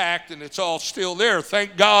still intact, and it's all still there.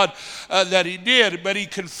 Thank God that he did. But he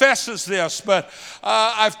confesses this. But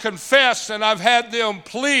I've confessed, and I've had them,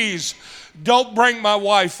 please don't bring my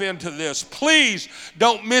wife into this. Please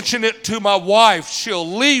don't mention it to my wife. She'll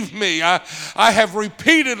leave me. I have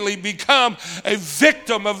repeatedly become a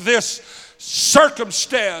victim of this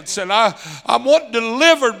circumstance, and I want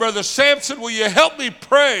delivered. Brother Sampson, will you help me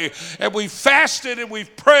pray? And we fasted and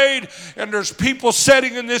we've prayed, and there's people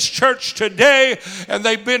sitting in this church today, and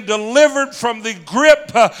they've been delivered from the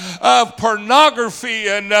grip of pornography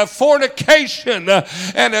and fornication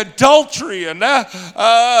and adultery, and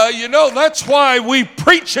you know, that's why we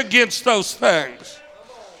preach against those things.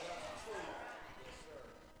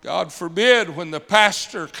 God forbid when the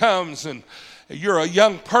pastor comes and you're a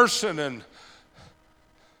young person and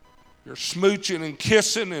you're smooching and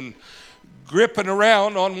kissing and gripping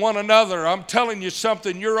around on one another. I'm telling you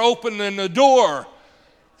something, you're opening the door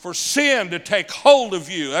for sin to take hold of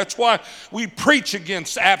you. That's why we preach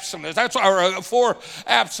against abstinence. That's why for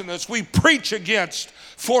abstinence. We preach against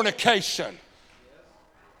fornication.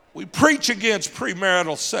 We preach against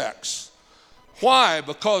premarital sex. Why?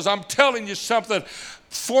 Because I'm telling you something,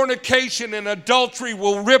 fornication and adultery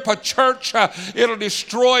will rip a church. It'll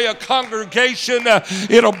destroy a congregation.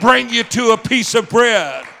 It'll bring you to a piece of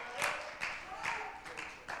bread.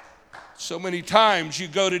 So many times you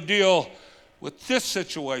go to deal with this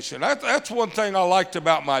situation. That's one thing I liked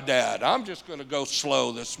about my dad. I'm just going to go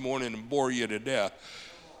slow this morning and bore you to death.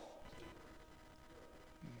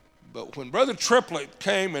 But when Brother Triplett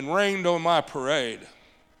came and rained on my parade,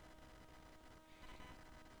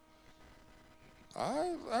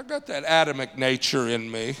 I got that Adamic nature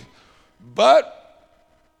in me, but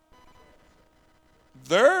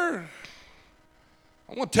I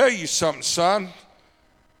want to tell you something, son.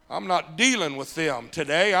 I'm not dealing with them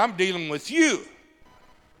today. I'm dealing with you.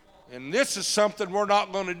 And this is something we're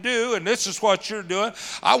not going to do, and this is what you're doing.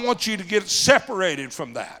 I want you to get separated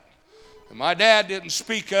from that. And my dad didn't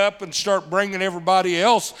speak up and start bringing everybody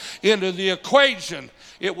else into the equation.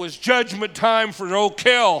 It was judgment time for old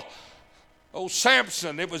Kel. Oh,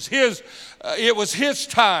 Sampson, it was his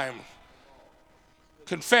time.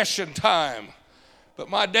 confession time. But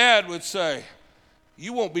my dad would say,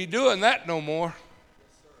 you won't be doing that no more.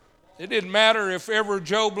 It didn't matter if ever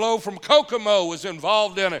Joe Blow from Kokomo was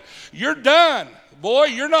involved in it. You're done. Boy,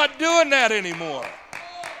 you're not doing that anymore.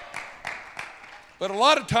 But a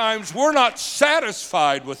lot of times we're not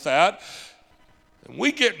satisfied with that. And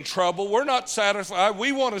we get in trouble. We're not satisfied.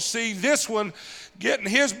 We want to see this one getting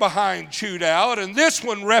his behind chewed out and this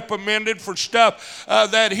one reprimanded for stuff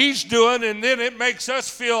that he's doing. And then it makes us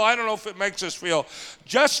feel, I don't know if it makes us feel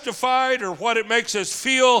justified or what it makes us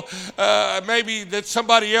feel, maybe that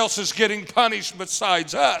somebody else is getting punished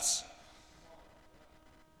besides us.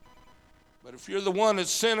 But if you're the one that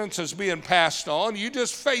sentence is being passed on, you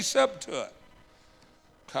just face up to it.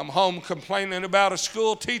 Come home complaining about a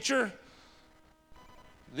school teacher,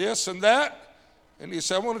 this and that. And he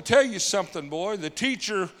said, I want to tell you something, boy. The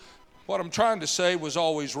teacher, what I'm trying to say, was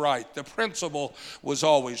always right. The principal was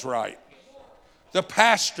always right. The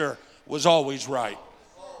pastor was always right.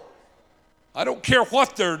 I don't care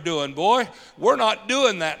what they're doing, boy. We're not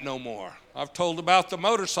doing that no more. I've told about the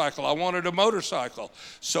motorcycle. I wanted a motorcycle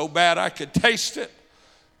so bad I could taste it.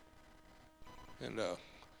 And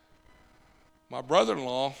my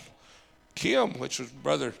brother-in-law, Kim, which was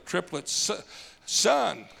Brother Triplett's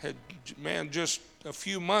son, had, just a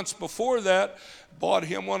few months before that, bought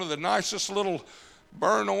him one of the nicest little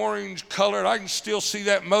burnt orange colored. I can still see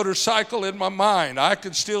that motorcycle in my mind. I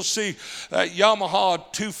can still see that Yamaha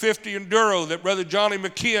 250 Enduro that Brother Johnny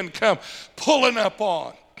McKeon come pulling up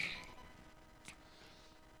on.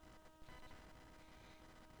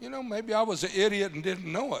 You know, maybe I was an idiot and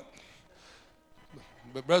didn't know it.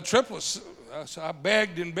 But Brother Triplett, I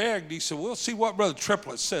begged and begged. He said, we'll see what Brother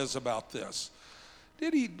Triplett says about this.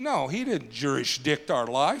 Did he? No, he didn't jurisdict our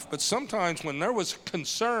life. But sometimes when there was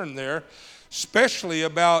concern there, especially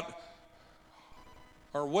about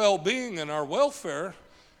our well-being and our welfare,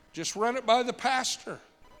 just run it by the pastor.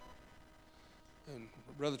 And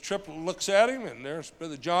Brother Triplett looks at him, and there's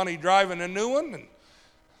Brother Johnny driving a new one. And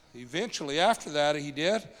eventually after that he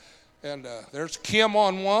did. And there's Kim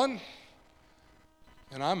on one,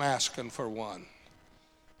 and I'm asking for one.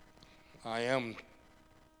 I am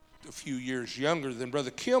a few years younger than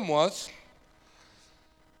Brother Kim was.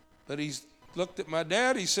 But he's looked at my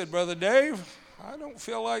dad. He said, Brother Dave, I don't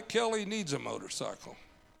feel like Kelly needs a motorcycle.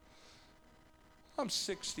 I'm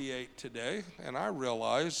 68 today, and I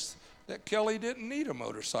realized that Kelly didn't need a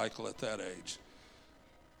motorcycle at that age.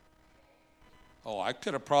 Oh, I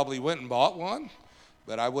could have probably went and bought one,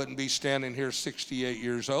 but I wouldn't be standing here 68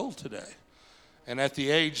 years old today. And at the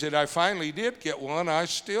age that I finally did get one, I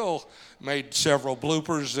still made several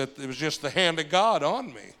bloopers that it was just the hand of God on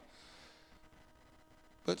me.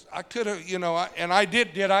 But I could have, and I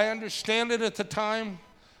did I understand it at the time?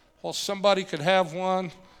 Well, somebody could have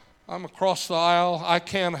one. I'm across the aisle. I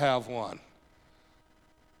can have one.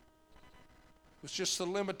 It was just the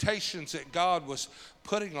limitations that God was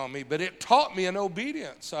putting on me. But it taught me an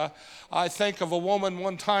obedience. I think of a woman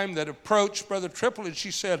one time that approached Brother Triplett, and she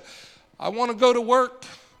said, I want to go to work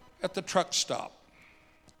at the truck stop.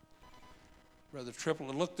 Brother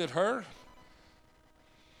Triplett looked at her,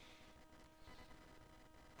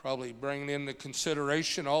 probably bringing into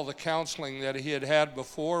consideration all the counseling that he had had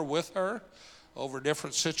before with her over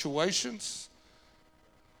different situations.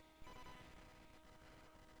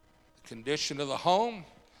 The condition of the home.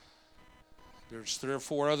 There's 3 or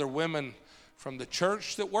 4 other women from the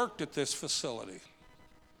church that worked at this facility.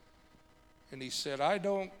 And he said, I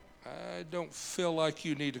don't feel like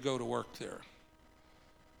you need to go to work there.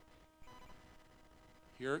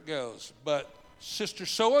 Here it goes. But Sister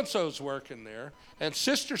so-and-so's working there, and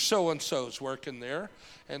Sister so-and-so's working there,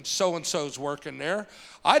 and so-and-so's working there.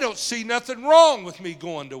 I don't see nothing wrong with me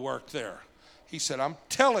going to work there. He said, I'm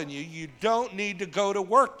telling you, you don't need to go to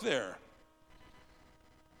work there.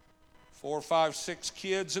 4, 5, 6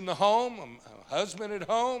 kids in the home, a husband at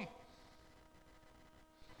home.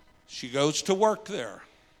 She goes to work there.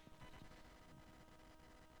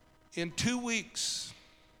 In 2 weeks,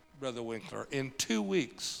 Brother Winkler, in 2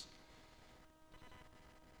 weeks,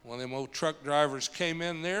 one of them old truck drivers came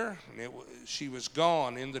in there, and she was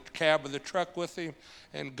gone in the cab of the truck with him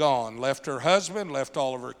and gone. Left her husband, left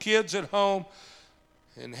all of her kids at home,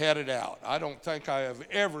 and headed out. I don't think I have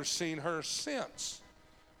ever seen her since.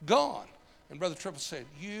 Gone. And Brother Triplett said,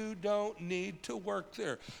 you don't need to work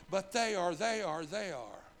there. But they are.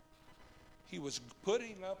 He was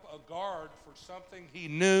putting up a guard for something he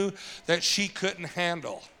knew that she couldn't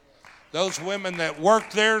handle. Those women that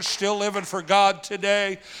work there, still living for God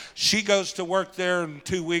today, she goes to work there, and in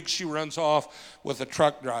 2 weeks she runs off with a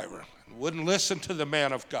truck driver. Wouldn't listen to the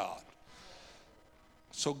man of God.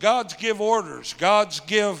 So God's give orders. God's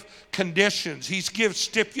give conditions. He's give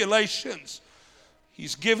stipulations.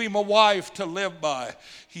 He's give him a wife to live by.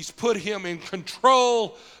 He's put him in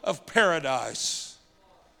control of paradise.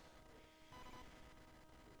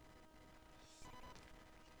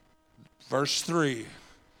 Verse 3,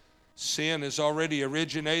 sin has already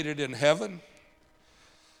originated in heaven.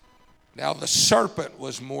 Now the serpent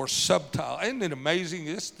was more subtle. Isn't it amazing?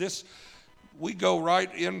 This we go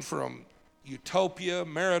right in from utopia,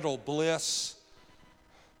 marital bliss,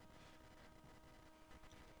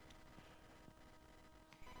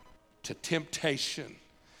 to temptation.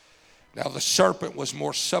 Now the serpent was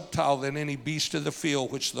more subtle than any beast of the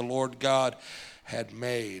field which the Lord God had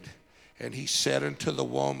made. And he said unto the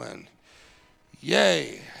woman,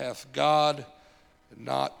 Yea, hath God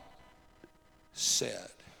not said,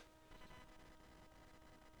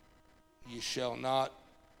 Ye shall not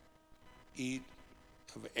eat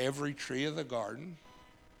of every tree of the garden?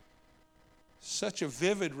 Such a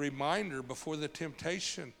vivid reminder before the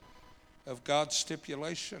temptation of God's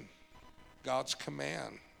stipulation, God's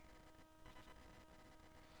command.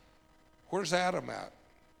 Where's Adam at?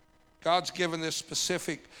 God's given this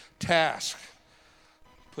specific task.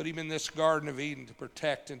 Put him in this Garden of Eden to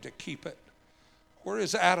protect and to keep it. Where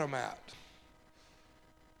is Adam at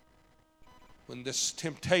when this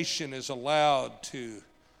temptation is allowed to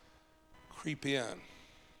creep in?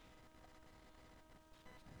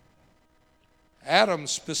 Adam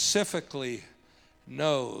specifically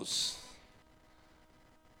knows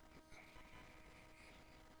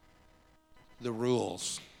the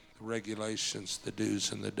rules, the regulations, the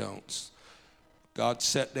do's and the don'ts. God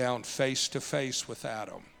sat down face to face with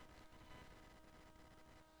Adam.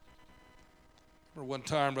 Remember one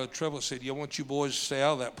time Brother Tribble said, I want you boys to stay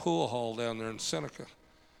out of that pool hall down there in Seneca.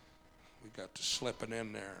 We got to slipping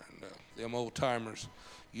in there. And them old timers,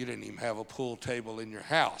 you didn't even have a pool table in your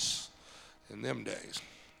house in them days.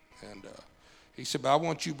 And he said, but I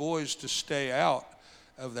want you boys to stay out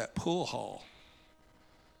of that pool hall.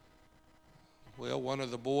 Well, one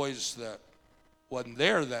of the boys that wasn't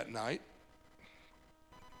there that night,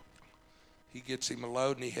 he gets him a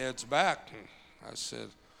load and he heads back. And I said,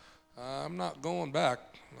 I'm not going back.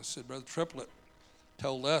 I said, Brother Triplet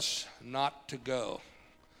told us not to go.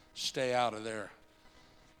 Stay out of there.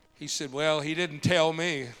 He said, well, he didn't tell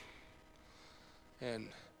me. And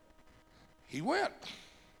he went.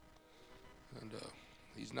 And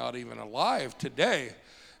he's not even alive today.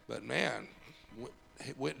 But man,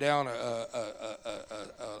 he went down a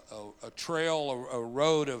trail, a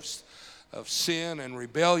road of sin and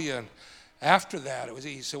rebellion. After that,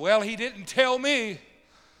 he said, well, he didn't tell me.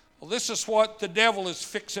 Well, this is what the devil is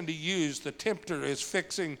fixing to use, the tempter is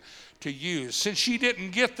fixing to use. Since you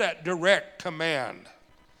didn't get that direct command.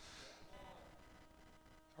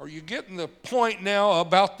 Are you getting the point now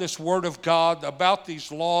about this Word of God, about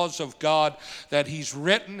these laws of God that He's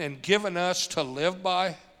written and given us to live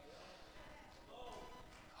by?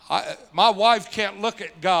 My wife can't look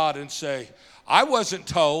at God and say, I wasn't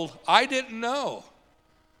told, I didn't know.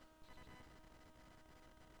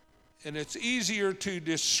 And it's easier to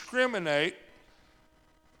discriminate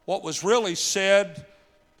what was really said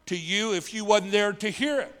to you if you wasn't there to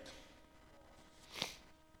hear it.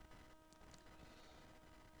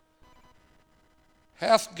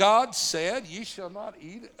 Hath God said, ye shall not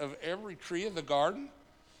eat of every tree of the garden?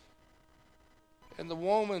 And the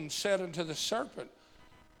woman said unto the serpent,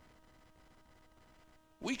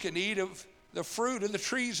 we can eat of the fruit of the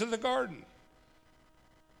trees of the garden.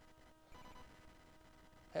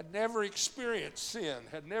 Had never experienced sin,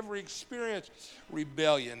 had never experienced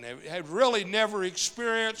rebellion, had really never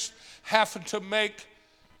experienced having to make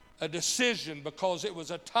a decision because it was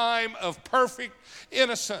a time of perfect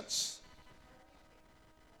innocence.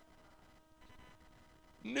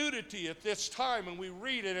 Nudity at this time, and we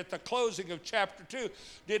read it at the closing of chapter 2,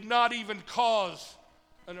 did not even cause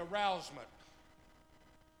an arousement.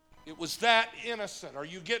 It was that innocent. Are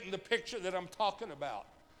you getting the picture that I'm talking about?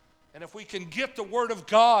 And if we can get the Word of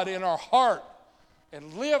God in our heart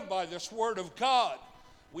and live by this Word of God,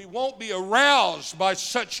 we won't be aroused by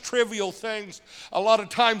such trivial things a lot of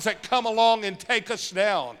times that come along and take us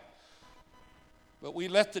down. But we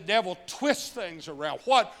let the devil twist things around.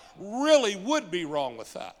 What really would be wrong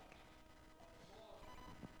with that?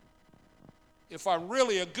 If I'm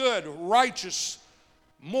really a good, righteous,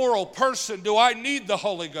 moral person, do I need the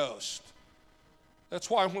Holy Ghost? That's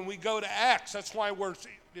why when we go to Acts, that's why we're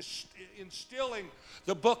instilling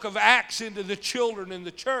the book of Acts into the children in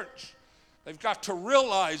the church. They've got to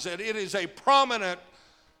realize that it is a prominent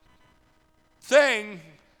thing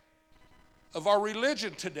of our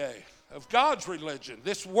religion today. of God's religion,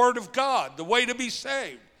 this Word of God, the way to be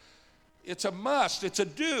saved. It's a must. It's a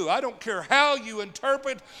do. I don't care how you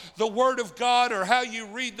interpret the Word of God or how you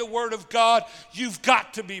read the Word of God. You've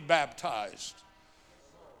got to be baptized.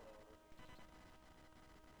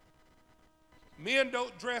 Men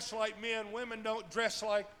don't dress like men. Women don't dress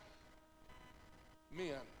like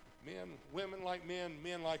men. Women like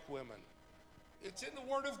men like women. It's in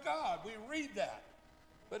the Word of God. We read that.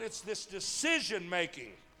 But it's this decision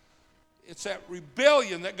making. It's that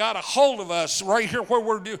rebellion that got a hold of us right here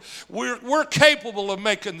where we're capable of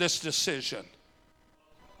making this decision.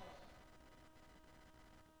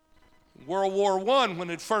 World War I, when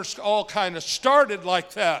it first all kind of started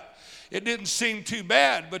like that, it didn't seem too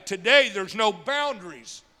bad. But today there's no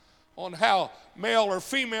boundaries on how male or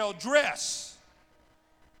female dress.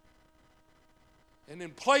 And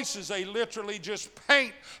in places they literally just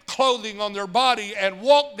paint clothing on their body and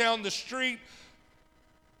walk down the street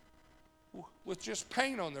with just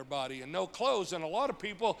paint on their body and no clothes. And a lot of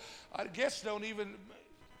people, I guess, don't even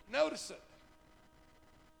notice it.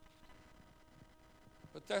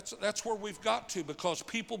 But that's where we've got to, because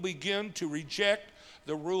people begin to reject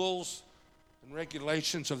the rules and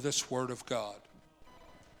regulations of this Word of God.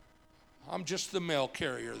 I'm just the mail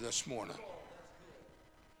carrier this morning.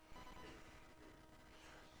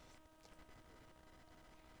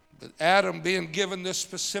 But Adam, being given this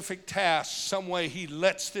specific task, some way he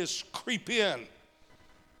lets this creep in.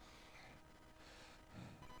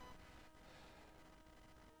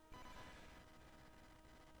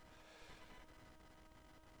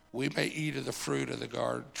 We may eat of the fruit of the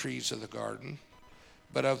garden, trees of the garden,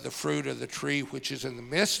 but of the fruit of the tree which is in the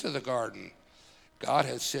midst of the garden, God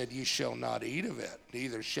has said, you shall not eat of it,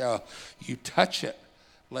 neither shall you touch it,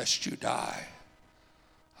 lest you die.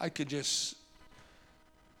 I could just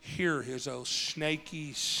hear his old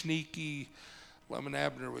snaky, sneaky, Lemon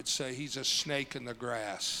Abner would say he's a snake in the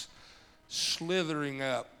grass, slithering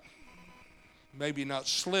up. Maybe not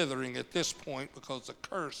slithering at this point because the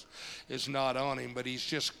curse is not on him, but he's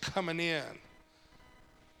just coming in.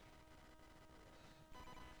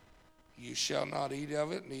 You shall not eat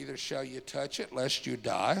of it, neither shall you touch it, lest you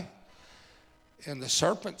die. And the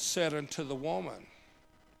serpent said unto the woman,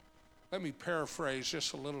 let me paraphrase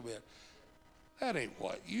just a little bit. That ain't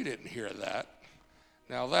what, you didn't hear that.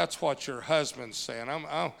 Now that's what your husband's saying.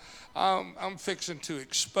 I'm fixing to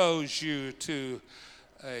expose you to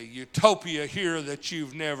a utopia here that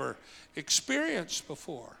you've never experienced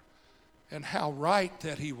before. And how right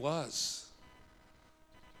that he was.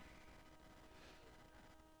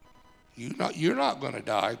 You're not going to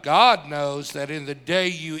die. God knows that in the day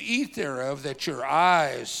you eat thereof, that your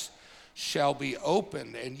eyes shall be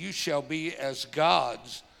opened, and you shall be as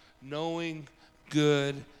gods, knowing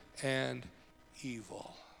good and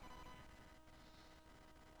evil.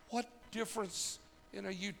 What difference in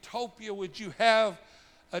a utopia would you have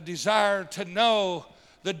a desire to know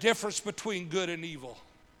the difference between good and evil?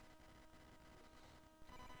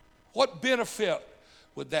 What benefit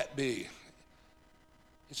would that be?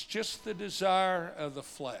 It's just the desire of the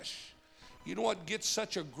flesh. You know what gets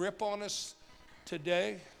such a grip on us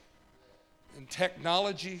today in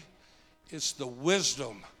technology? It's the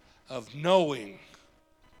wisdom of knowing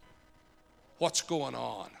what's going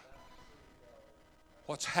on,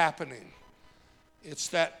 what's happening. It's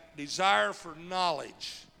that desire for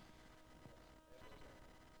knowledge.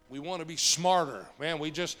 We want to be smarter. Man,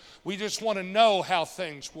 we just want to know how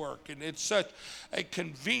things work. And it's such a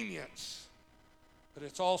convenience. But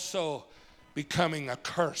it's also becoming a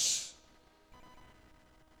curse.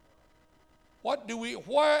 What do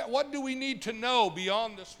we need to know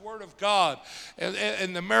beyond this Word of God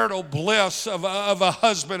and the marital bliss of a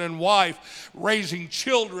husband and wife raising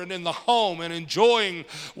children in the home and enjoying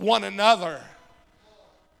one another?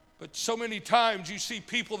 But so many times you see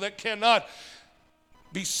people that cannot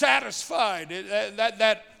be satisfied.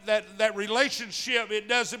 That relationship, it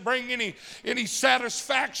doesn't bring any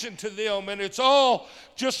satisfaction to them. And it's all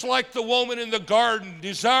just like the woman in the garden,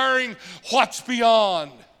 desiring what's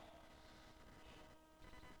beyond.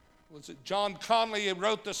 Was it John Conley who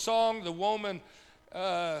wrote the song, the woman,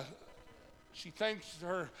 she thinks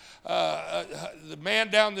the man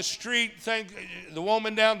down the street, the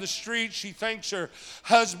woman down the street, she thinks her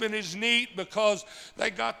husband is neat because they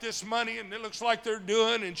got this money and it looks like they're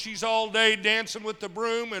doing, and she's all day dancing with the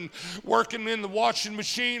broom and working in the washing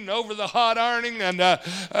machine and over the hot ironing, and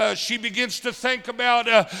she begins to think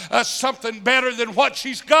about something better than what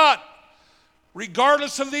she's got.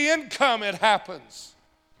 Regardless of the income, it happens.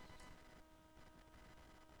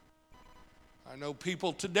 I know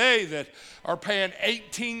people today that are paying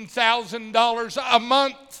 $18,000 a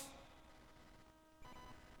month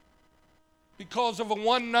because of a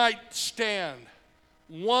one-night stand.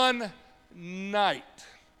 One night.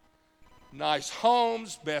 Nice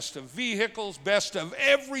homes, best of vehicles, best of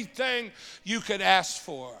everything you could ask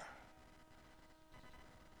for.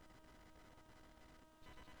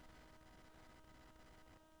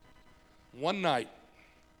 One night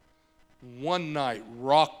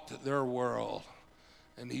rocked their world.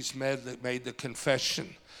 And he's made the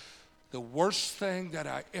confession, the worst thing that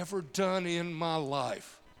I ever done in my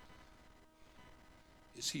life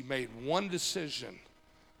is he made one decision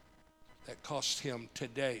that cost him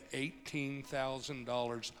today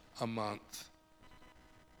 $18,000 a month.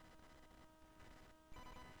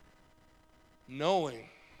 Knowing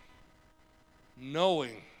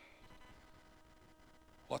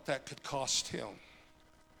what that could cost him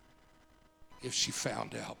if she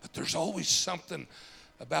found out. But there's always something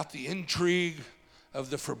about the intrigue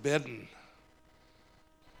of the forbidden.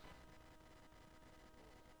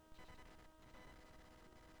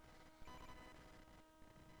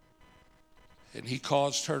 And he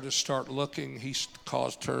caused her to start looking. He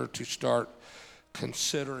caused her to start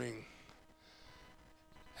considering.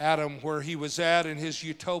 Adam, where he was at in his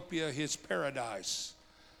utopia, his paradise.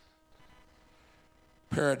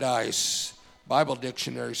 Paradise, Bible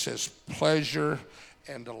dictionary says pleasure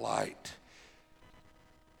and delight.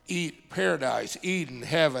 Paradise, Eden,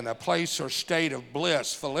 heaven, a place or state of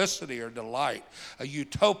bliss, felicity or delight. A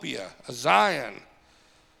utopia, a Zion.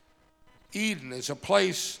 Eden is a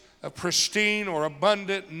place of pristine or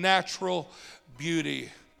abundant natural beauty.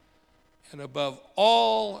 And above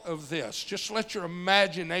all of this, just let your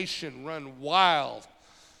imagination run wild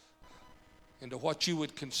into what you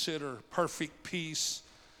would consider perfect peace,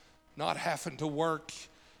 not having to work.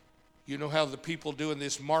 You know how the people doing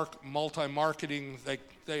this multi-marketing,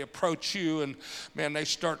 they approach you and, man, they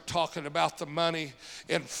start talking about the money.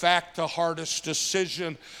 In fact, the hardest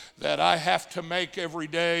decision that I have to make every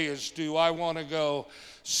day is, do I want to go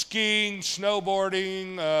skiing,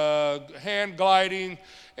 snowboarding, hand gliding,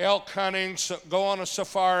 elk hunting, go on a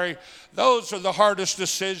safari? Those are the hardest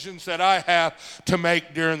decisions that I have to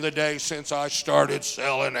make during the day since I started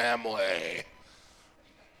selling Amway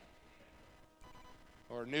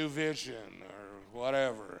or New Vision or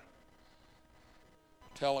whatever.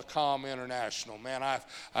 Telecom International. Man,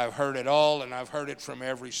 I've heard it all, and I've heard it from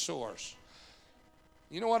every source.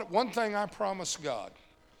 You know what? One thing I promise God,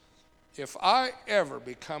 if I ever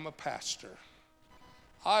become a pastor,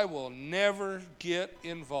 I will never get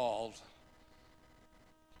involved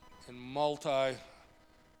in multi-level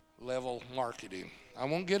marketing. I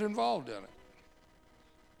won't get involved in it.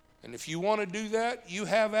 And if you want to do that, you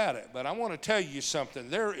have at it. But I want to tell you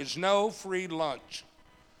something. There is no free lunch.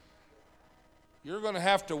 You're going to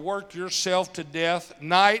have to work yourself to death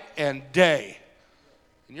night and day.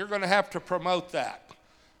 And you're going to have to promote that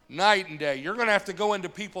night and day. You're going to have to go into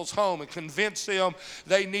people's home and convince them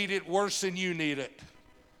they need it worse than you need it.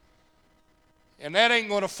 And that ain't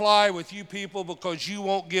going to fly with you people because you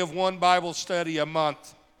won't give one Bible study a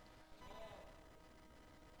month.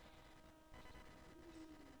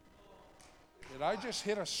 Did I just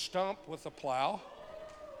hit a stump with a plow?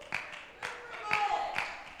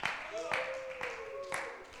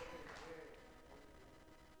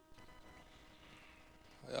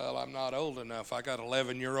 Well, I'm not old enough. I got an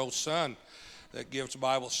 11-year-old son that gives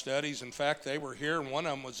Bible studies. In fact, they were here, and one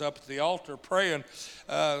of them was up at the altar praying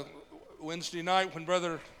Wednesday night when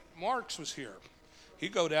Brother Marks was here.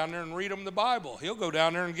 He'd go down there and read them the Bible. He'll go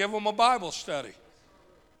down there and give them a Bible study.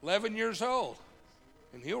 11 years old.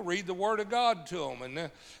 And he'll read the Word of God to them.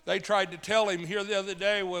 And they tried to tell him here the other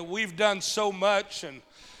day, well, we've done so much. And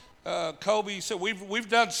Kobe said, we've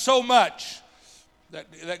done so much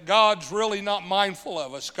that God's really not mindful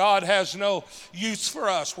of us. God has no use for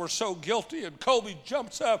us. We're so guilty. And Kobe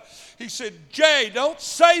jumps up. He said, Jay, don't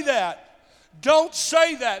say that. Don't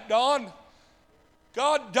say that, Don.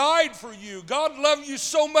 God died for you. God loved you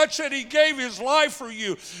so much that he gave his life for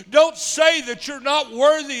you. Don't say that you're not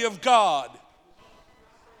worthy of God.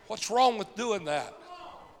 What's wrong with doing that?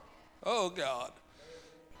 Oh, God.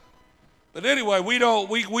 But anyway, we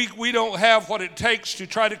don't have what it takes to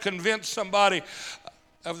try to convince somebody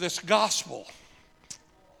of this gospel.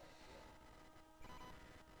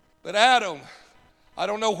 But Adam, I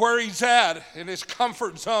don't know where he's at in his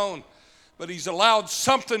comfort zone, but he's allowed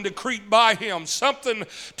something to creep by him, something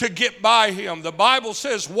to get by him. The Bible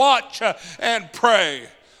says, watch and pray.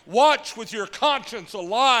 Watch with your conscience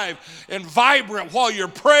alive and vibrant while you're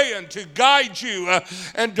praying to guide you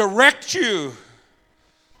and direct you.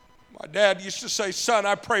 My dad used to say, son,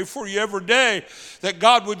 I pray for you every day that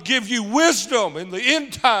God would give you wisdom in the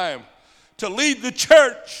end time to lead the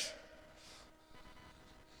church.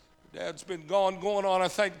 Dad's been gone going on, I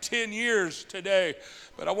think, 10 years today.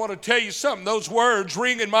 But I want to tell you something. Those words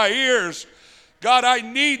ring in my ears. God, I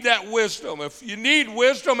need that wisdom. If you need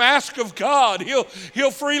wisdom, ask of God.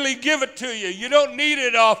 He'll freely give it to you. You don't need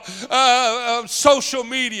it off social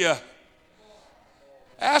media.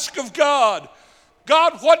 Ask of God.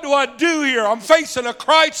 God, what do I do here? I'm facing a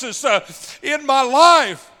crisis in my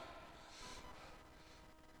life.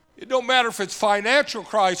 It don't matter if it's financial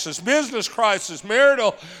crisis, business crisis,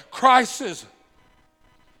 marital crisis.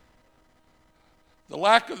 The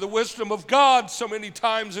lack of the wisdom of God, so many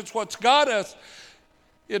times it's what's got us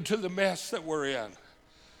into the mess that we're in.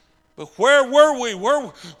 But where were we?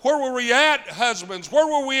 Where were we at, husbands? Where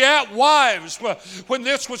were we at, wives, when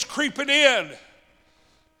this was creeping in?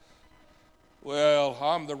 Well,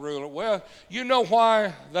 I'm the ruler. Well, you know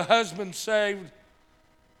why the husband's saved?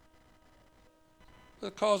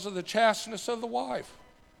 Because of the chasteness of the wife.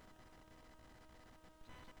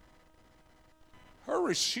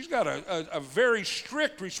 She's got a very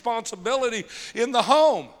strict responsibility in the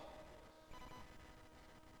home.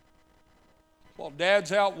 While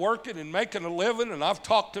Dad's out working and making a living, and I've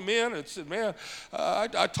talked to men and said, man,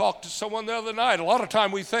 I talked to someone the other night. A lot of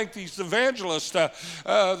time we think these evangelists that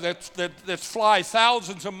fly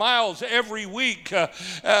thousands of miles every week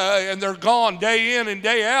and they're gone day in and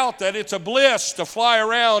day out, that it's a bliss to fly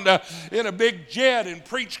around in a big jet and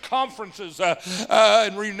preach conferences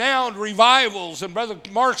and renowned revivals. And Brother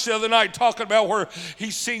Mark's the other night talking about where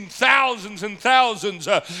he's seen thousands and thousands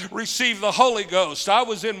receive the Holy Ghost. I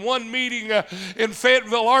was in one meeting in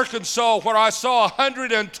Fayetteville, Arkansas, where I saw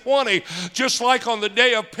 120, just like on the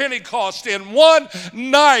day of Pentecost. In one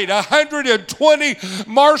night, 120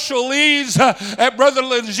 Marshallese at Brother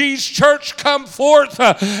Lindsay's church come forth,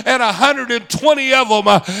 and 120 of them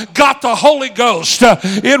got the Holy Ghost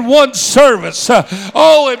in one service.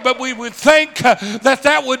 But we would think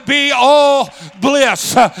that would be all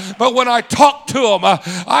bliss. But when I talked to them,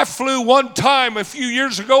 I flew one time a few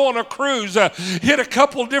years ago on a cruise, hit a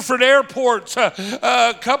couple different airports,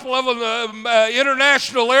 a couple of them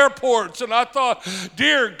international airports, and I thought,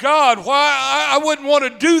 dear God, why I wouldn't want to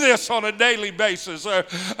do this on a daily basis.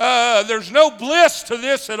 There's no bliss to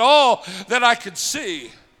this at all that I could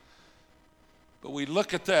see. But we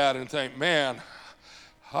look at that and think, man,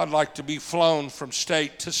 I'd like to be flown from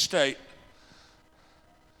state to state.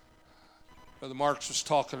 Brother Marks was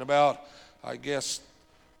talking about, I guess,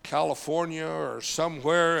 California or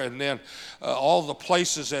somewhere, and then all the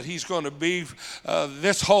places that he's going to be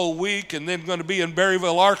this whole week, and then going to be in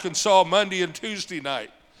Berryville, Arkansas, Monday and Tuesday night,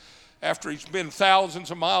 after he's been thousands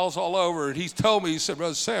of miles all over. And he's told me, he said,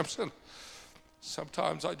 Brother Sampson,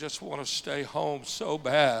 sometimes I just want to stay home so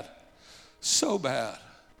bad, so bad.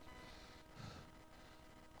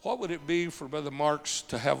 What would it be for Brother Marks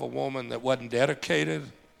to have a woman that wasn't dedicated,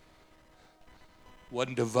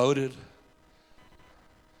 wasn't devoted?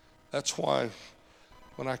 That's why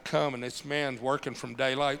when I come and this man's working from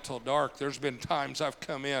daylight till dark, there's been times I've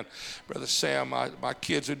come in, Brother Sam, my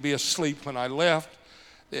kids would be asleep when I left.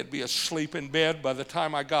 They'd be asleep in bed by the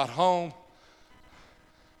time I got home.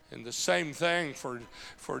 And the same thing for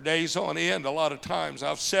days on end. A lot of times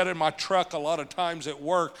I've sat in my truck a lot of times at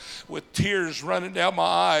work with tears running down my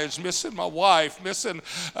eyes, missing my wife, missing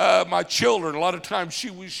my children. A lot of times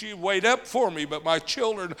she'd wait up for me, but my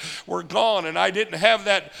children were gone, and I didn't have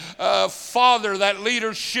that father, that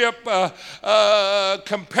leadership,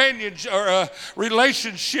 companionship, or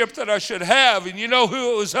relationship that I should have. And you know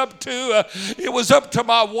who it was up to? It was up to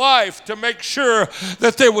my wife to make sure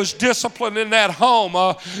that there was discipline in that home.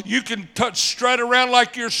 You can strut around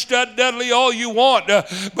like you're Stud Dudley all you want,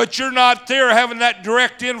 but you're not there having that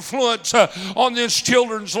direct influence on this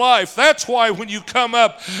children's life. That's why when you come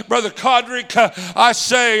up, Brother Codrick, I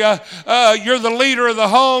say, you're the leader of the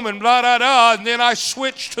home and blah, blah, blah, and then I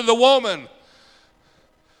switch to the woman.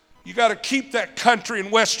 You got to keep that country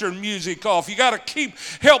and Western music off. You got to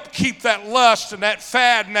help keep that lust and that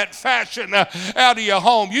fad and that fashion out of your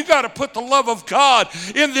home. You got to put the love of God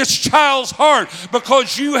in this child's heart,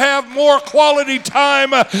 because you have more quality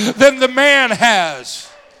time than the man has.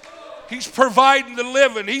 He's providing the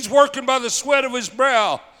living. He's working by the sweat of his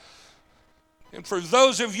brow. And for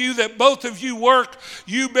those of you that both of you work,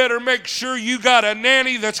 you better make sure you got a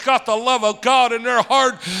nanny that's got the love of God in their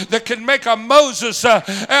heart, that can make a Moses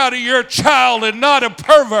out of your child and not a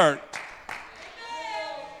pervert.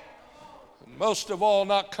 And most of all,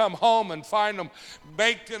 not come home and find them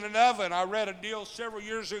baked in an oven. I read a deal several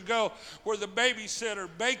years ago where the babysitter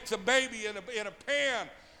baked the baby in a pan.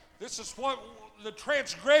 This is what the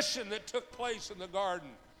transgression that took place in the garden.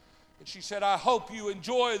 And she said, I hope you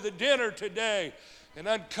enjoy the dinner today. and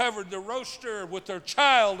uncovered the roaster with their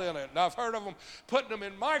child in it. And I've heard of them putting them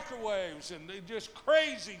in microwaves and just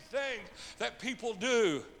crazy things that people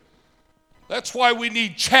do. That's why we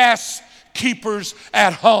need chass keepers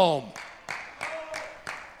at home.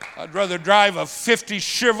 I'd rather drive a 50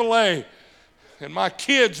 Chevrolet and my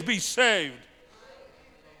kids be saved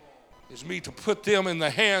is me to put them in the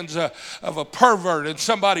hands of a pervert and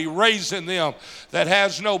somebody raising them that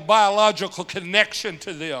has no biological connection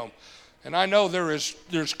to them. And I know there's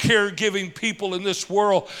caregiving people in this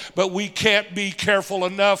world, but we can't be careful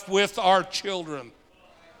enough with our children.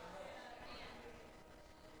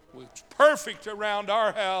 It's perfect around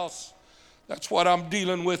our house. That's what I'm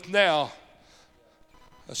dealing with now.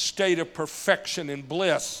 A state of perfection and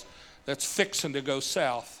bliss that's fixing to go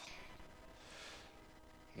south.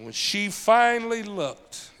 When she finally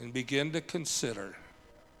looked and began to consider,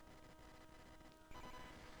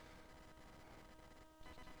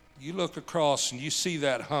 you look across and you see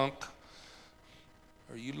that hunk,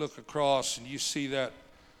 or you look across and you see that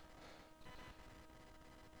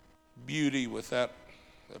beauty with that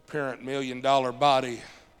apparent $1 million body,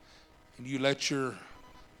 and you let your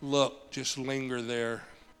look just linger there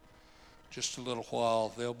just a little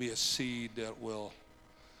while, there'll be a seed that will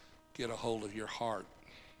get a hold of your heart.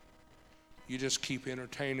 You just keep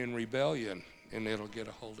entertaining rebellion, and it'll get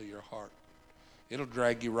a hold of your heart. It'll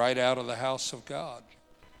drag you right out of the house of God.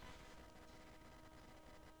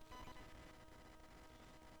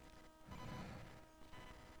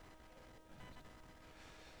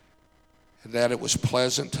 And that it was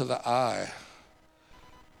pleasant to the eye.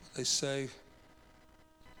 They say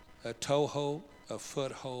a toehold, a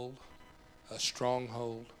foothold, a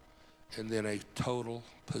stronghold, and then a total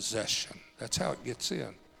possession. That's how it gets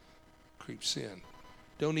in, creeps in.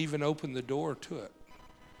 Don't even open the door to it.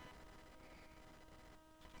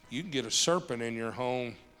 You can get a serpent in your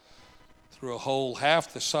home through a hole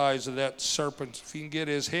half the size of that serpent. If you can get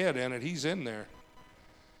his head in it, he's in there.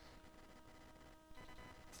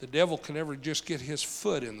 The devil can never just get his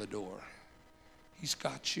foot in the door. He's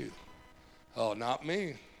got you. Oh, not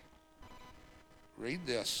me. Read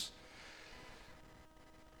this.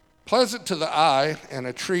 Pleasant to the eye and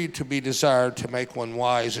a tree to be desired to make one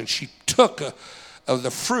wise. And she took of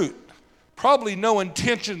the fruit. Probably no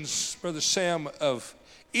intentions, Brother Sam, of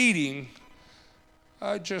eating.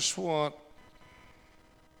 I just want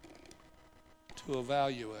to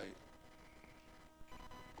evaluate.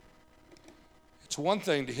 It's one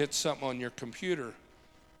thing to hit something on your computer,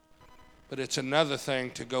 but it's another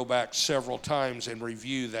thing to go back several times and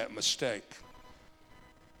review that mistake.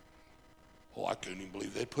 Oh, I couldn't even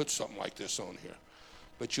believe they put something like this on here.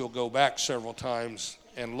 But you'll go back several times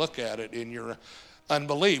and look at it in your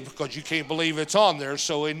unbelief because you can't believe it's on there.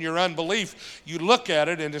 So in your unbelief, you look at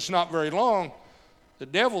it and it's not very long. The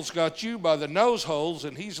devil's got you by the nose holes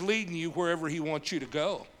and he's leading you wherever he wants you to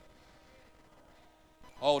go.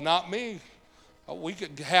 Oh, not me. Oh, we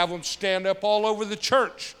could have them stand up all over the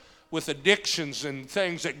church with addictions and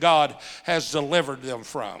things that God has delivered them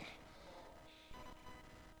from.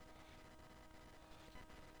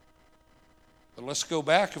 But let's go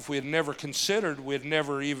back. If we had never considered, we'd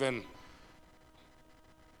never even,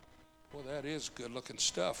 well, that is good looking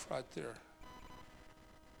stuff right there.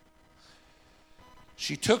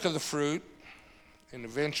 She took of the fruit and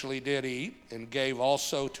eventually did eat and gave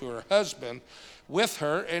also to her husband with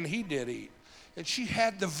her, and he did eat. And she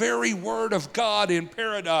had the very word of God in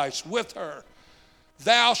paradise with her.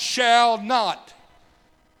 Thou shalt not.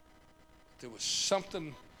 There was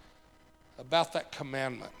something about that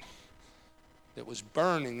commandment that was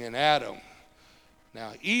burning in Adam.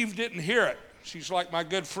 Now, Eve didn't hear it. She's like my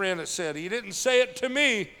good friend that said, he didn't say it to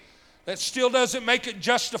me. That still doesn't make it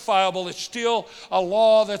justifiable. It's still a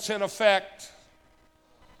law that's in effect.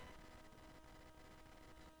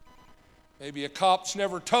 Maybe a cop's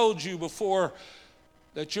never told you before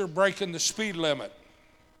that you're breaking the speed limit.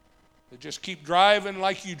 They just keep driving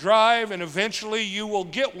like you drive, and eventually you will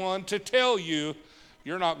get one to tell you,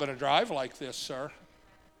 you're not going to drive like this, sir.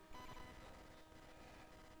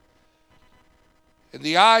 And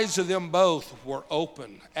the eyes of them both were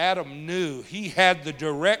open. Adam knew he had the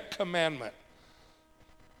direct commandment.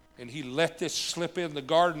 And he let this slip in the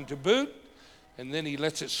garden to boot. And then he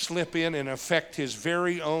lets it slip in and affect his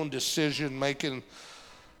very own decision-making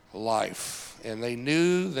life. And they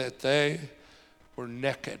knew that they were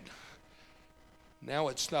naked. Now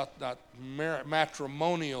it's not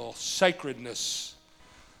matrimonial sacredness.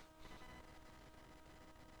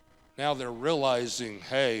 Now they're realizing,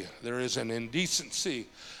 hey, there is an indecency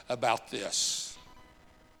about this.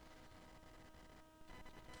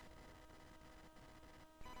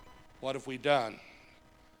 What have we done?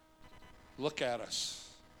 Look at us.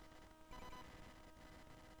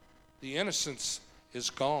 The innocence is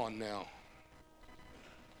gone now.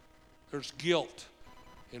 There's guilt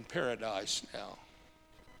in paradise now.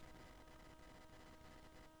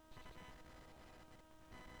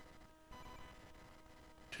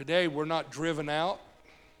 Today, we're not driven out.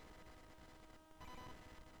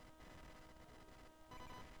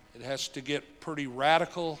 It has to get pretty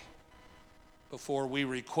radical before we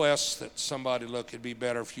request that somebody, look, it'd be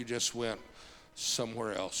better if you just went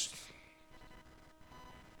somewhere else.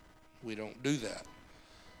 We don't do that.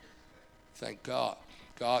 Thank God.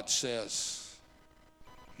 God says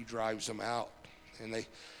he drives them out. And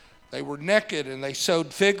they were naked, and they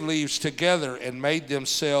sewed fig leaves together and made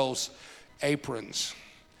themselves aprons.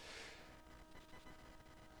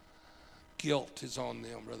 Guilt is on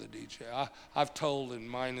them, Brother DJ. I've told in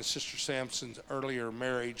mine and Sister Sampson's earlier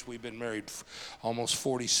marriage, we've been married almost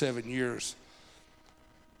 47 years,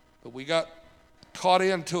 but we got caught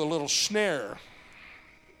into a little snare,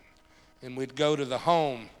 and we'd go to the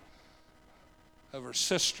home of her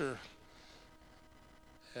sister,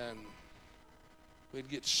 and we'd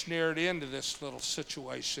get snared into this little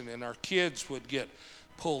situation, and our kids would get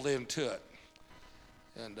pulled into it.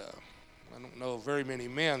 And I don't know very many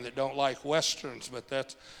men that don't like Westerns, but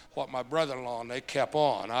that's what my brother-in-law and they kept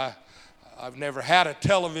on. I've never had a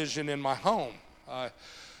television in my home.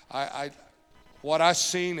 What I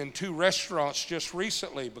seen in 2 restaurants just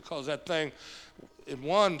recently, because that thing, in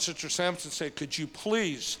one, Sister Sampson said, could you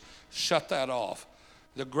please shut that off?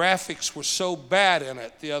 The graphics were so bad in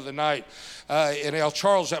it the other night in El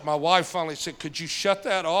Charles that my wife finally said, could you shut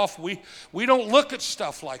that off? We don't look at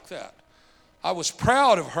stuff like that. I was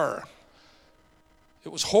proud of her.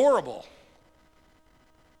 It was horrible.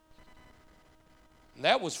 And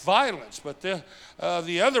that was violence. But the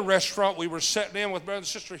other restaurant we were sitting in with Brother and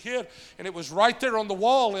Sister hid, and it was right there on the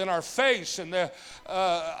wall in our face. And it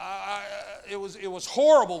was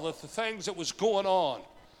horrible, the things that was going on.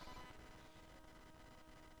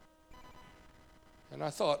 And I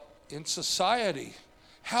thought, in society,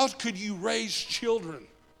 how could you raise children?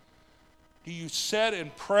 Do you sit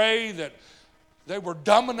and pray that they were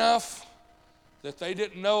dumb enough that they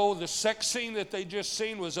didn't know the sex scene that they just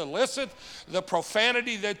seen was illicit, the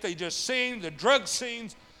profanity that they just seen, the drug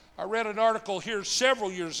scenes? I read an article here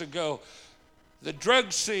several years ago. The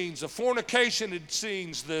drug scenes, the fornication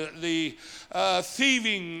scenes, the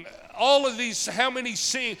thieving, all of these, how many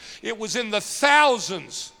scenes? It was in the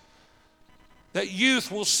thousands that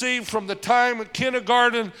youth will see from the time in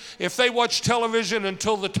kindergarten, if they watch television,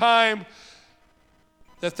 until the time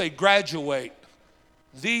that they graduate.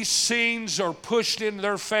 These scenes are pushed in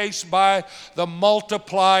their face by the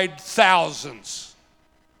multiplied thousands.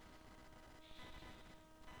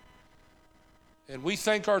 And we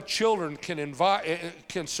think our children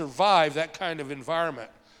can survive that kind of environment.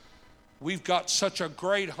 We've got such a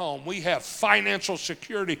great home. We have financial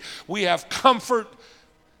security. We have comfort.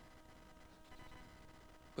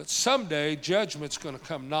 But someday, judgment's going to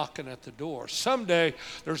come knocking at the door. Someday,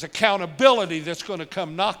 there's accountability that's going to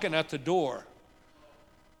come knocking at the door.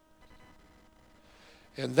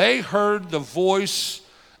 And they heard the voice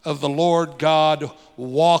of the Lord God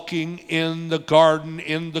walking in the garden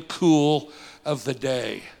in the cool of the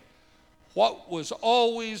day. What was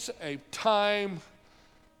always a time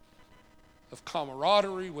of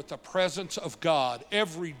camaraderie with the presence of God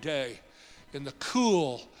every day in the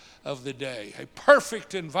cool of the day. A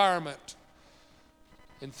perfect environment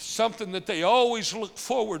and something that they always look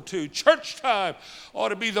forward to. Church time ought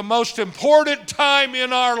to be the most important time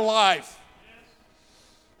in our life.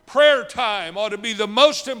 Prayer time ought to be the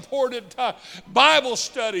most important time. Bible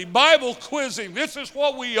study, Bible quizzing. This is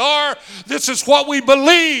what we are. This is what we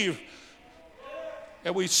believe.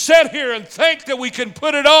 And we sit here and think that we can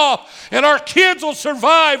put it off, and our kids will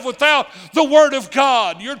survive without the Word of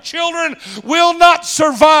God. Your children will not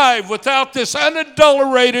survive without this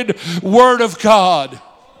unadulterated Word of God.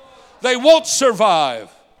 They won't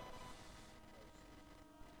survive.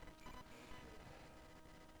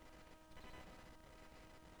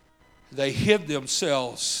 They hid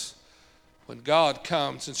themselves when God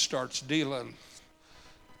comes and starts dealing.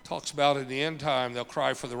 Talks about in the end time, they'll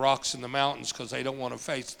cry for the rocks and the mountains because they don't want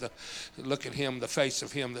to look at him, the face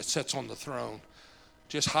of him that sits on the throne.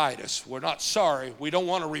 Just hide us. We're not sorry. We don't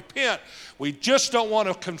want to repent. We just don't want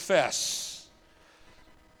to confess.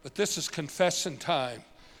 But this is confessing time.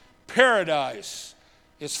 Paradise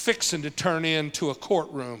is fixing to turn into a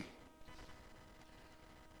courtroom.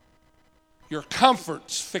 Your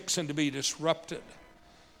comfort's fixing to be disrupted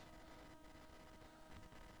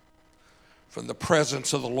from the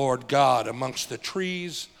presence of the Lord God amongst the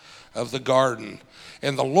trees of the garden.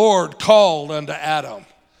 And the Lord called unto Adam.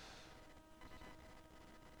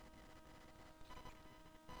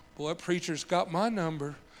 Boy, preacher's got my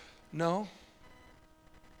number. No.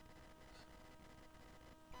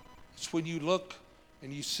 It's when you look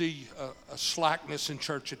and you see a slackness in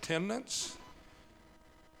church attendance.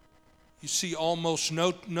 You see almost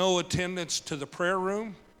no attendance to the prayer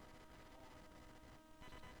room.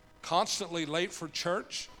 Constantly late for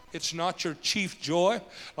church. It's not your chief joy,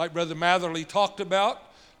 like Brother Matherly talked about.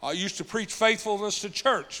 I used to preach faithfulness to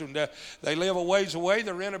church, and they live a ways away.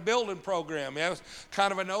 They're in a building program. Yeah, it's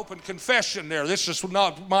kind of an open confession there. This is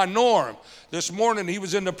not my norm. This morning he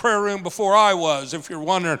was in the prayer room before I was, if you're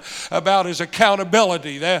wondering about his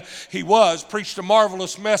accountability. He preached a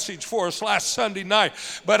marvelous message for us last Sunday night.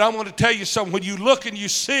 But I want to tell you something. When you look and you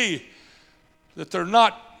see that they're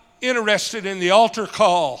not interested in the altar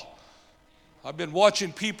call, I've been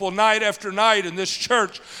watching people night after night in this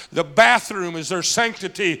church. The bathroom is their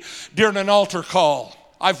sanctity during an altar call.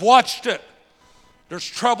 I've watched it. There's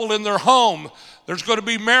trouble in their home. There's going to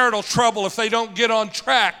be marital trouble if they don't get on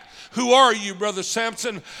track. Who are you, Brother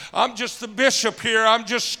Sampson? I'm just the bishop here. I'm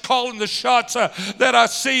just calling the shots that I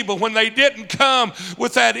see. But when they didn't come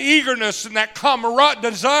with that eagerness and that camaraderie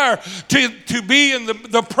desire to be in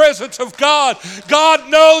the presence of God,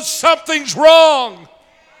 God knows something's wrong.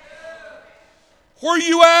 Where are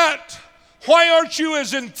you at? Why aren't you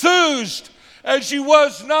as enthused as you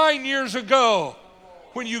was 9 years ago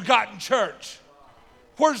when you got in church?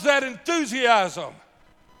 Where's that enthusiasm?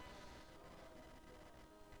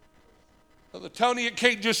 Brother Tony, it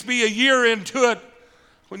can't just be a year into it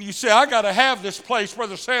when you say, I got to have this place,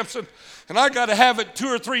 Brother Sampson, and I got to have it 2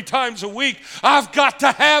 or 3 times a week. I've got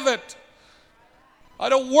to have it. I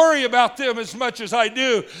don't worry about them as much as I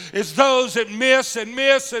do. It's those that miss and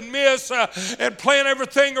plan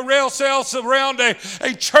everything else around a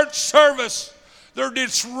church service. They're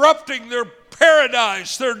disrupting their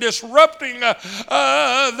paradise. They're disrupting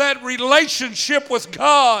that relationship with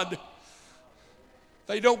God.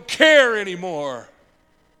 They don't care anymore.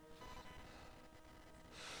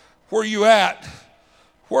 Where are you at?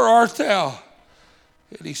 Where art thou?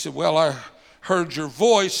 And he said, well, I heard your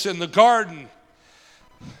voice in the garden.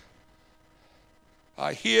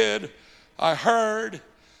 I hid, I heard,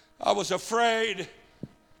 I was afraid.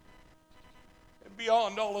 And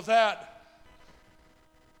beyond all of that,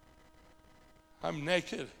 I'm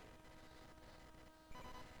naked.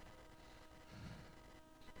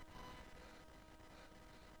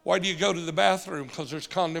 Why do you go to the bathroom? Because there's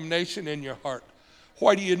condemnation in your heart.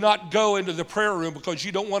 Why do you not go into the prayer room? Because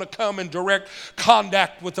you don't want to come in direct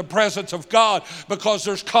contact with the presence of God, because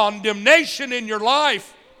there's condemnation in your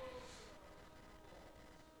life.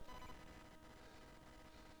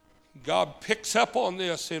 God picks up on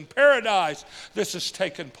this. In paradise, this has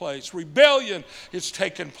taken place. Rebellion is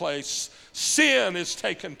taken place. Sin is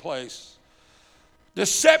taken place.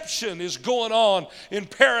 Deception is going on in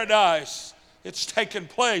paradise. It's taken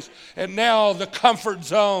place. And now the comfort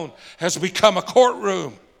zone has become a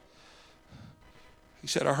courtroom. He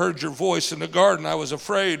said, I heard your voice in the garden. I was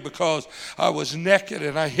afraid because I was naked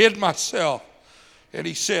and I hid myself. And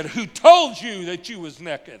he said, who told you that you was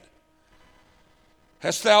naked?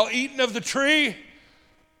 Hast thou eaten of the tree?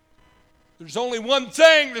 There's only one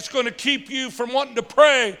thing that's going to keep you from wanting to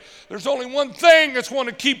pray. There's only one thing that's going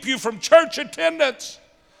to keep you from church attendance.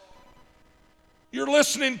 You're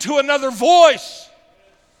listening to another voice.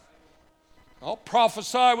 I'll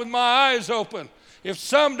prophesy with my eyes open. If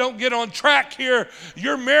some don't get on track here,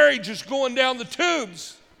 your marriage is going down the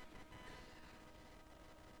tubes.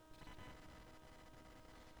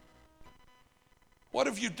 What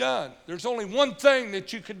have you done? There's only one thing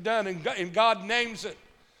that you could have done, and God names it.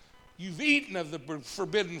 You've eaten of the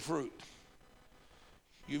forbidden fruit.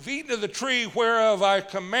 You've eaten of the tree whereof I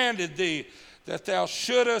commanded thee that thou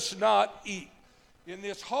shouldest not eat. In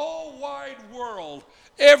this whole wide world,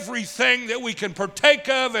 everything that we can partake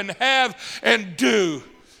of and have and do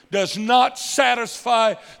does not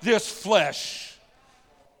satisfy this flesh.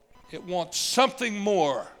 It wants something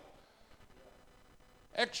more,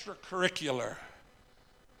 extracurricular.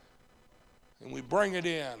 And we bring it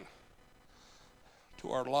in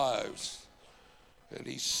to our lives. And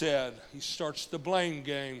he starts the blame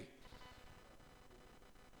game.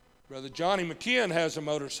 Brother Johnny McKeon has a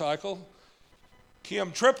motorcycle.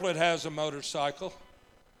 Kim Triplett has a motorcycle.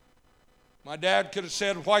 My dad could have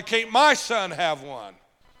said, why can't my son have one?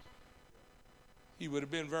 He would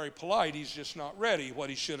have been very polite. He's just not ready.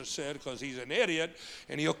 What he should have said, because he's an idiot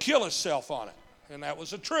and he'll kill himself on it. And that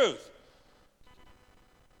was the truth.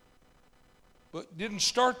 but didn't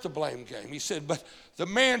start the blame game. He said, but the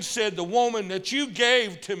man said, the woman that you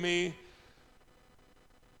gave to me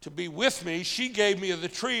to be with me, she gave me of the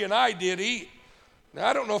tree and I did eat. Now,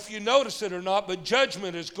 I don't know if you notice it or not, but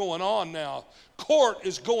judgment is going on now. Court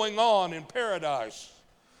is going on in paradise.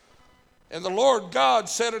 And the Lord God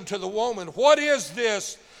said unto the woman, what is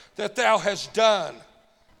this that thou hast done?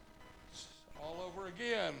 All over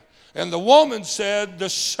again. And the woman said, the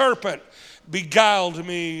serpent beguiled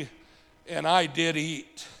me, and I did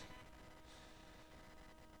eat.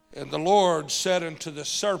 And the Lord said unto the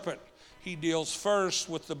serpent, he deals first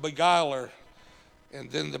with the beguiler and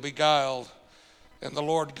then the beguiled. And the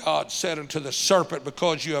Lord God said unto the serpent,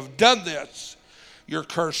 because you have done this, you're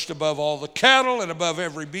cursed above all the cattle and above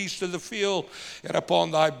every beast of the field, and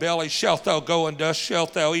upon thy belly shalt thou go, and dust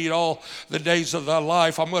shalt thou eat all the days of thy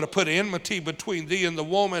life. I'm going to put enmity between thee and the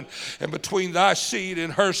woman, and between thy seed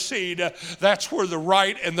and her seed. That's where the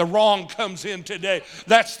right and the wrong comes in today.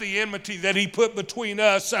 That's the enmity that he put between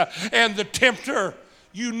us and the tempter.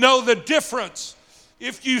 You know the difference.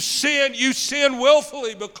 If you sin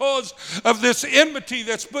willfully because of this enmity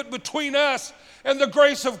that's put between us and the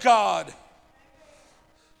grace of God.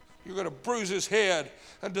 You're going to bruise his head.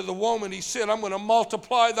 And to the woman he said, I'm going to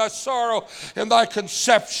multiply thy sorrow and thy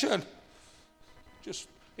conception. Just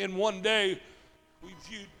in one day, we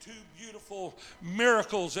viewed two beautiful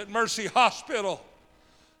miracles at Mercy Hospital.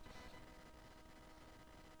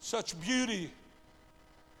 Such beauty.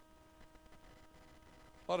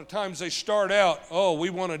 A lot of times they start out,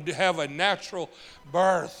 we want to have a natural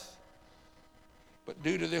birth. But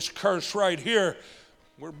due to this curse right here,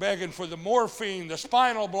 we're begging for the morphine, the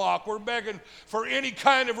spinal block. We're begging for any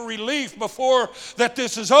kind of a relief before that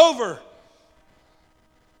this is over.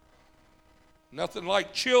 Nothing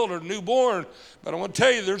like children, newborn. But I want to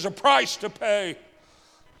tell you, there's a price to pay.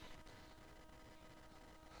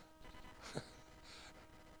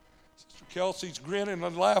 Kelsey's grinning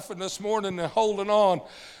and laughing this morning and holding on.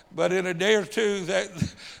 But in a day or two, they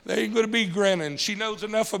ain't going to be grinning. She knows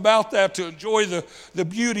enough about that to enjoy the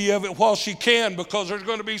beauty of it while she can, because there's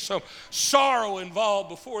going to be some sorrow involved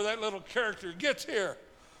before that little character gets here.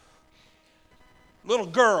 Little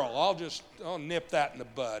girl, I'll nip that in the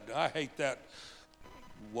bud. I hate that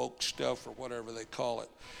woke stuff or whatever they call it.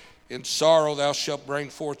 In sorrow thou shalt bring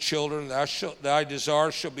forth children. Thy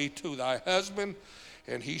desire shall be to thy husband,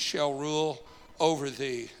 and he shall rule over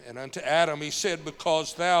thee. And unto Adam he said,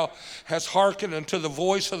 because thou hast hearkened unto the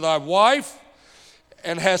voice of thy wife,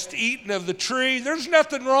 and hast eaten of the tree. There's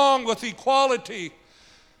nothing wrong with equality,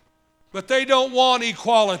 but they don't want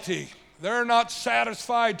equality. They're not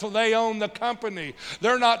satisfied till they own the company.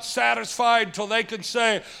 They're not satisfied till they can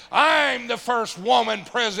say, I'm the first woman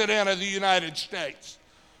president of the United States.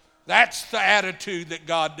 That's the attitude that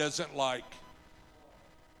God doesn't like.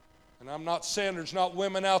 And I'm not saying there's not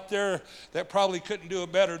women out there that probably couldn't do a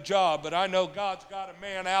better job, but I know God's got a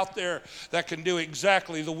man out there that can do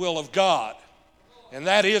exactly the will of God. And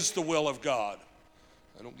that is the will of God.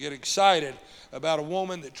 I don't get excited about a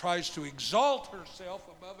woman that tries to exalt herself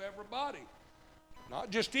above everybody. Not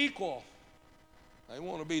just equal. They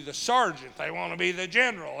want to be the sergeant. They want to be the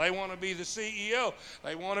general. They want to be the CEO.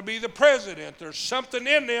 They want to be the president. There's something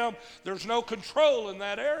in them. There's no control in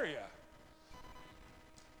that area.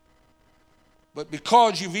 But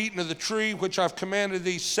because you've eaten of the tree which I've commanded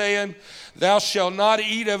thee, saying, thou shalt not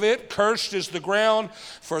eat of it, cursed is the ground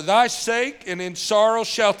for thy sake, and in sorrow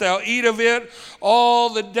shalt thou eat of it all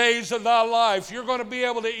the days of thy life. You're going to be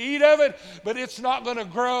able to eat of it, but it's not going to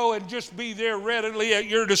grow and just be there readily at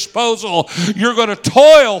your disposal. You're going to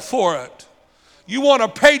toil for it. You want a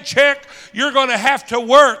paycheck, you're going to have to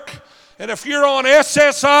work. And if you're on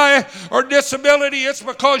SSI or disability, it's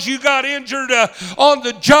because you got injured on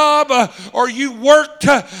the job or you worked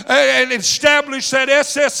and established that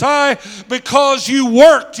SSI because you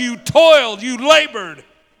worked, you toiled, you labored.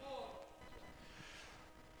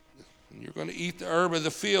 You're going to eat the herb of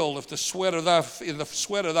the field. If in the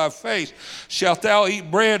sweat of thy face shalt thou eat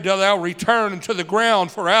bread till thou return into the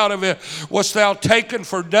ground, for out of it wast thou taken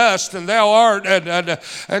for dust, and thou art, and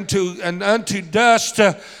unto dust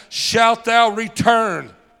shalt thou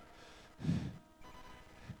return.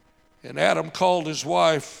 And Adam called his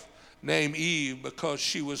wife name Eve, because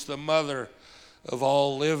she was the mother of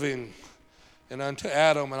all living. And unto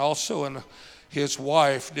Adam and also in his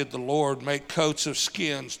wife did the Lord make coats of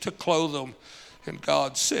skins to clothe them. And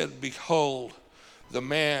God said, behold, the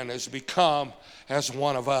man has become as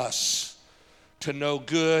one of us, to know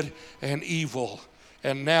good and evil.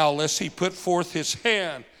 And now lest he put forth his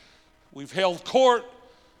hand. We've held court,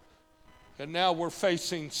 and now we're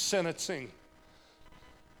facing sentencing.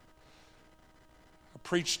 I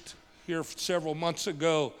preached here several months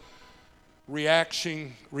ago,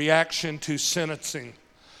 reaction to sentencing.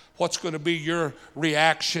 What's going to be your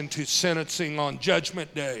reaction to sentencing on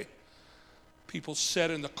Judgment Day? People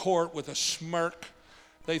sit in the court with a smirk.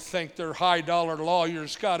 They think their high-dollar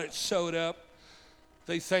lawyers got it sewed up.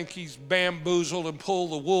 They think he's bamboozled and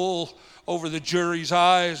pulled the wool over the jury's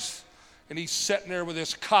eyes. And he's sitting there with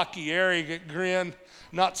this cocky, arrogant grin,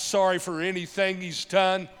 not sorry for anything he's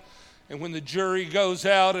done. And when the jury goes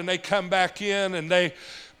out and they come back in and they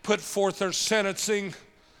put forth their sentencing,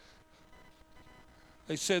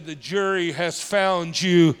 they said, the jury has found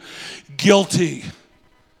you guilty.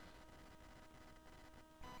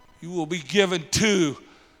 You will be given 2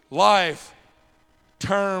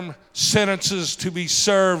 life-term sentences to be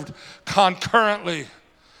served concurrently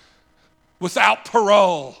without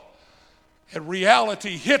parole. And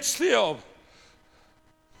reality hits them.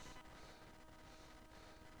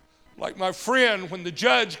 Like my friend, when the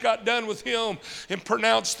judge got done with him and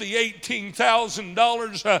pronounced the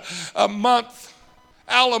 $18,000 a month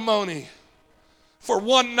alimony for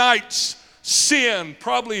one night's sin,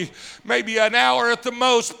 probably maybe an hour at the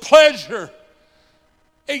most pleasure.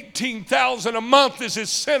 $18,000 a month is his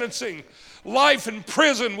sentencing. Life in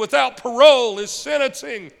prison without parole is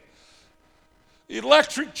sentencing.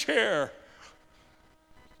 Electric chair.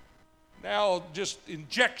 Now just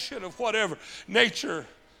injection of whatever nature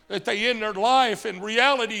that they end their life, and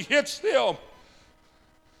reality hits them.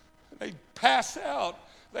 They pass out.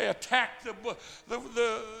 They attack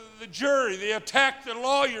the jury. They attack the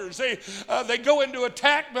lawyers. They go into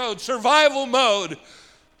attack mode, survival mode.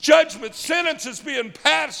 Judgment, sentence is being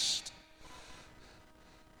passed.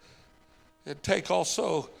 And take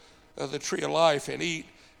also the tree of life and eat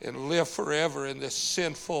and live forever in this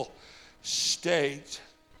sinful state.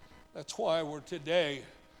 That's why we're today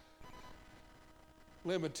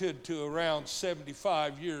limited to around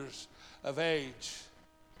 75 years of age.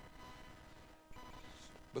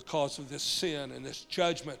 Because of this sin and this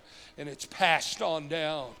judgment, and it's passed on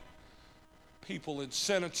down. People in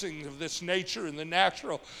sentencing of this nature in the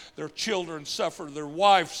natural, their children suffer, their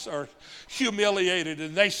wives are humiliated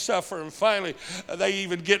and they suffer, and finally they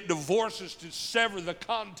even get divorces to sever the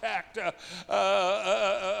contact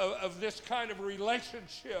of this kind of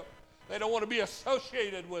relationship. They don't want to be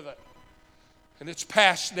associated with it. And it's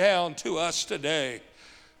passed down to us today.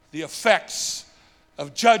 The effects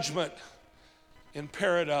of judgment in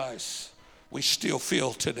paradise we still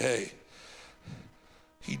feel today.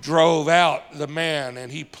 He drove out the man,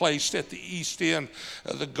 and he placed at the east end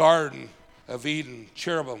of the Garden of Eden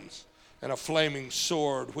cherubims and a flaming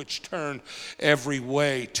sword which turned every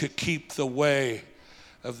way to keep the way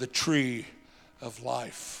of the tree of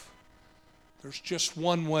life. There's just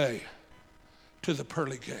one way to the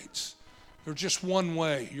pearly gates. There's just one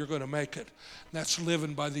way you're going to make it. And that's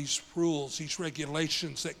living by these rules, these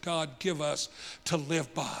regulations that God give us to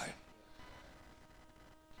live by.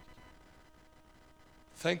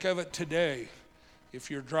 Think of it today. If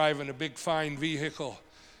you're driving a big fine vehicle,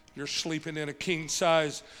 you're sleeping in a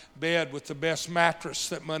king-size bed with the best mattress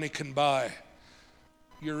that money can buy.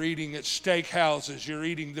 You're eating at steakhouses. You're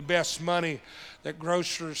eating the best money that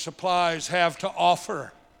grocery supplies have to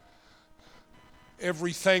offer.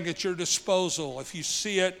 Everything at your disposal. If you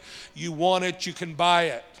see it, you want it, you can buy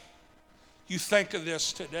it. You think of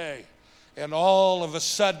this today, and all of a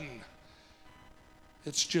sudden,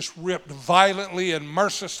 it's just ripped violently and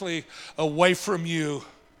mercilessly away from you.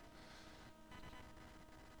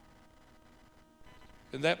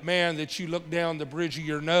 And that man that you look down the bridge of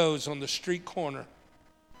your nose on the street corner,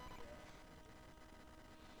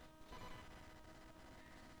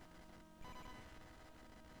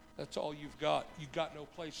 that's all you've got. You've got no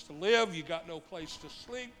place to live. You've got no place to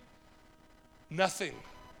sleep. Nothing.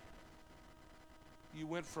 You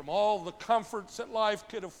went from all the comforts that life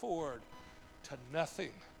could afford to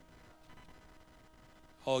nothing.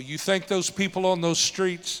 Oh, you think those people on those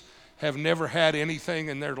streets have never had anything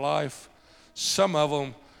in their life? Some of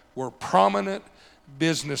them were prominent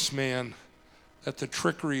businessmen that the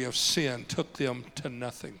trickery of sin took them to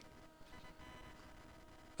nothing.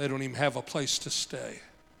 They don't even have a place to stay.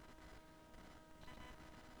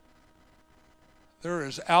 There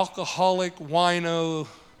is alcoholic, wino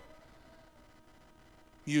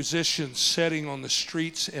musicians sitting on the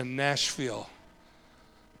streets in Nashville,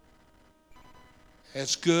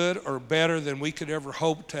 as good or better than we could ever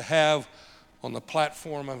hope to have on the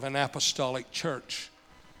platform of an apostolic church.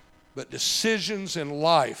 But decisions in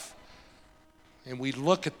life, and we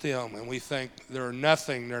look at them and we think they're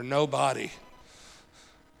nothing, they're nobody.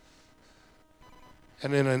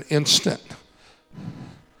 And in an instant,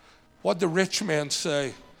 what'd the rich man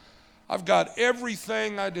say? I've got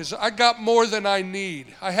everything I desire. I got more than I need.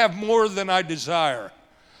 I have more than I desire.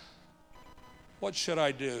 What should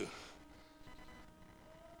I do?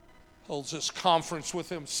 Holds this conference with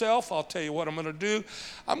himself. I'll tell you what I'm going to do.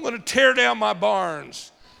 I'm going to tear down my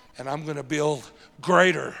barns, and I'm going to build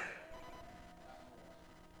greater.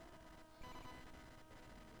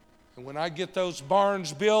 And when I get those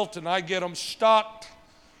barns built and I get them stocked,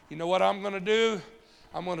 you know what I'm going to do?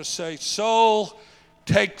 I'm going to say, soul,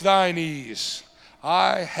 take thine ease.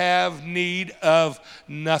 I have need of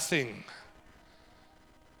nothing.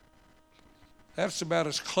 That's about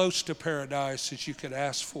as close to paradise as you could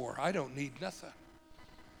ask for. I don't need nothing.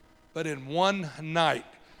 But in one night,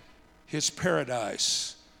 his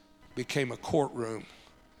paradise became a courtroom.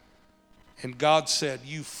 And God said,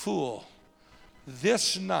 you fool,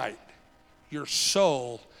 this night your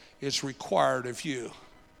soul is required of you.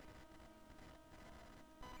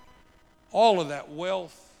 All of that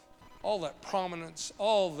wealth, all that prominence,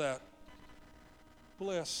 all that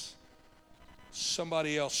bliss,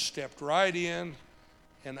 somebody else stepped right in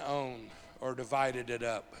and owned or divided it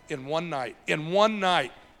up in one night. In one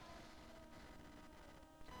night.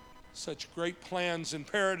 Such great plans in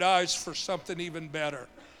paradise for something even better.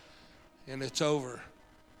 And it's over.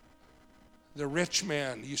 The rich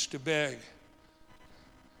man used to beg.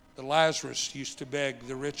 The Lazarus used to beg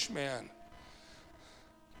the rich man.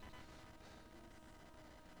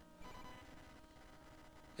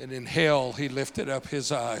 And in hell, he lifted up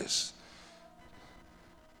his eyes.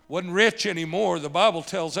 Wasn't rich anymore. The Bible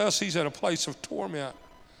tells us he's in a place of torment.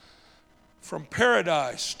 From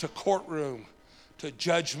paradise to courtroom to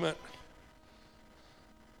judgment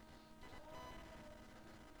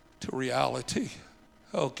to reality.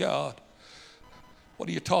 Oh God, what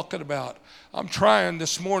are you talking about? I'm trying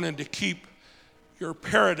this morning to keep your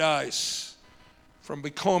paradise from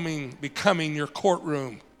becoming your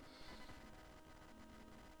courtroom.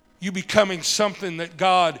 You becoming something that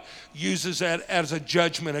God uses as a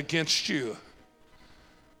judgment against you.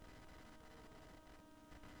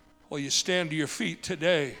 Well, you stand to your feet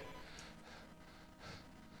today.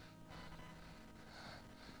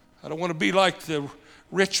 I don't want to be like the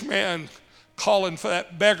rich man calling for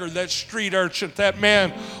that beggar, that street urchin, that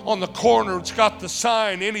man on the corner that's got the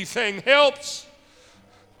sign, anything helps.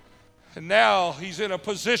 And now he's in a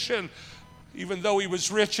position, even though he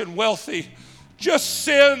was rich and wealthy, just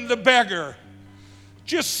send the beggar.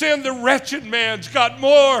 Just send the wretched man's got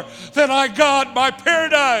more than I got. My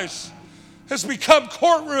paradise has become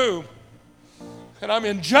courtroom. And I'm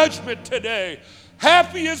in judgment today.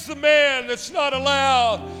 Happy is the man that's not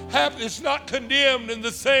allowed. Happy is not condemned in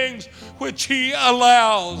the things which he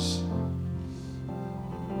allows.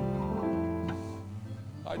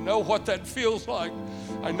 I know what that feels like.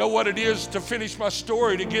 I know what it is to finish my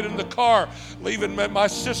story, to get in the car, leaving my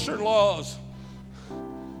sister-in-law's.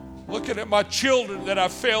 Looking at my children that I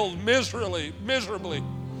failed miserably,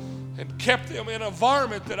 and kept them in an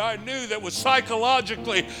environment that I knew that was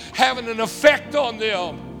psychologically having an effect on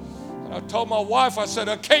them. And I told my wife, I said,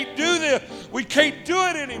 I can't do this. We can't do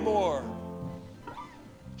it anymore.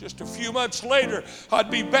 Just a few months later, I'd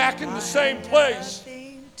be back in the same place.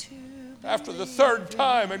 After the third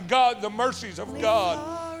time, and God, the mercies of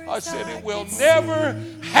God, I said, it will never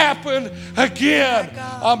happen again.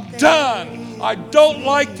 I'm done. I don't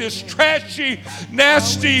like this trashy,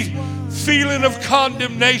 nasty feeling of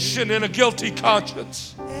condemnation and a guilty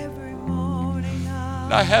conscience.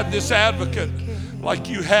 And I had this advocate like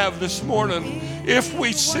you have this morning. If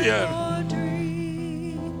we sin,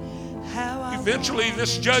 eventually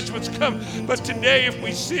this judgment's come. But today, if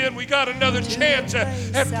we sin, we got another chance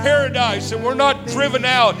at paradise, and we're not driven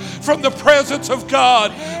out from the presence of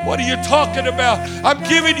God. What are you talking about? I'm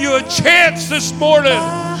giving you a chance this morning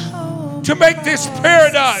to make this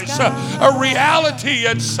paradise a reality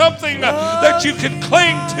and something that you can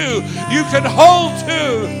cling to, you can hold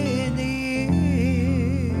to.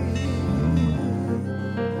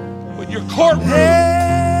 When your courtroom,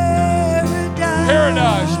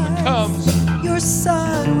 paradise becomes your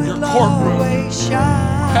courtroom.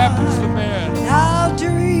 Happy's the man. I'll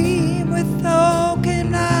dream with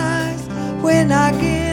open eyes when I get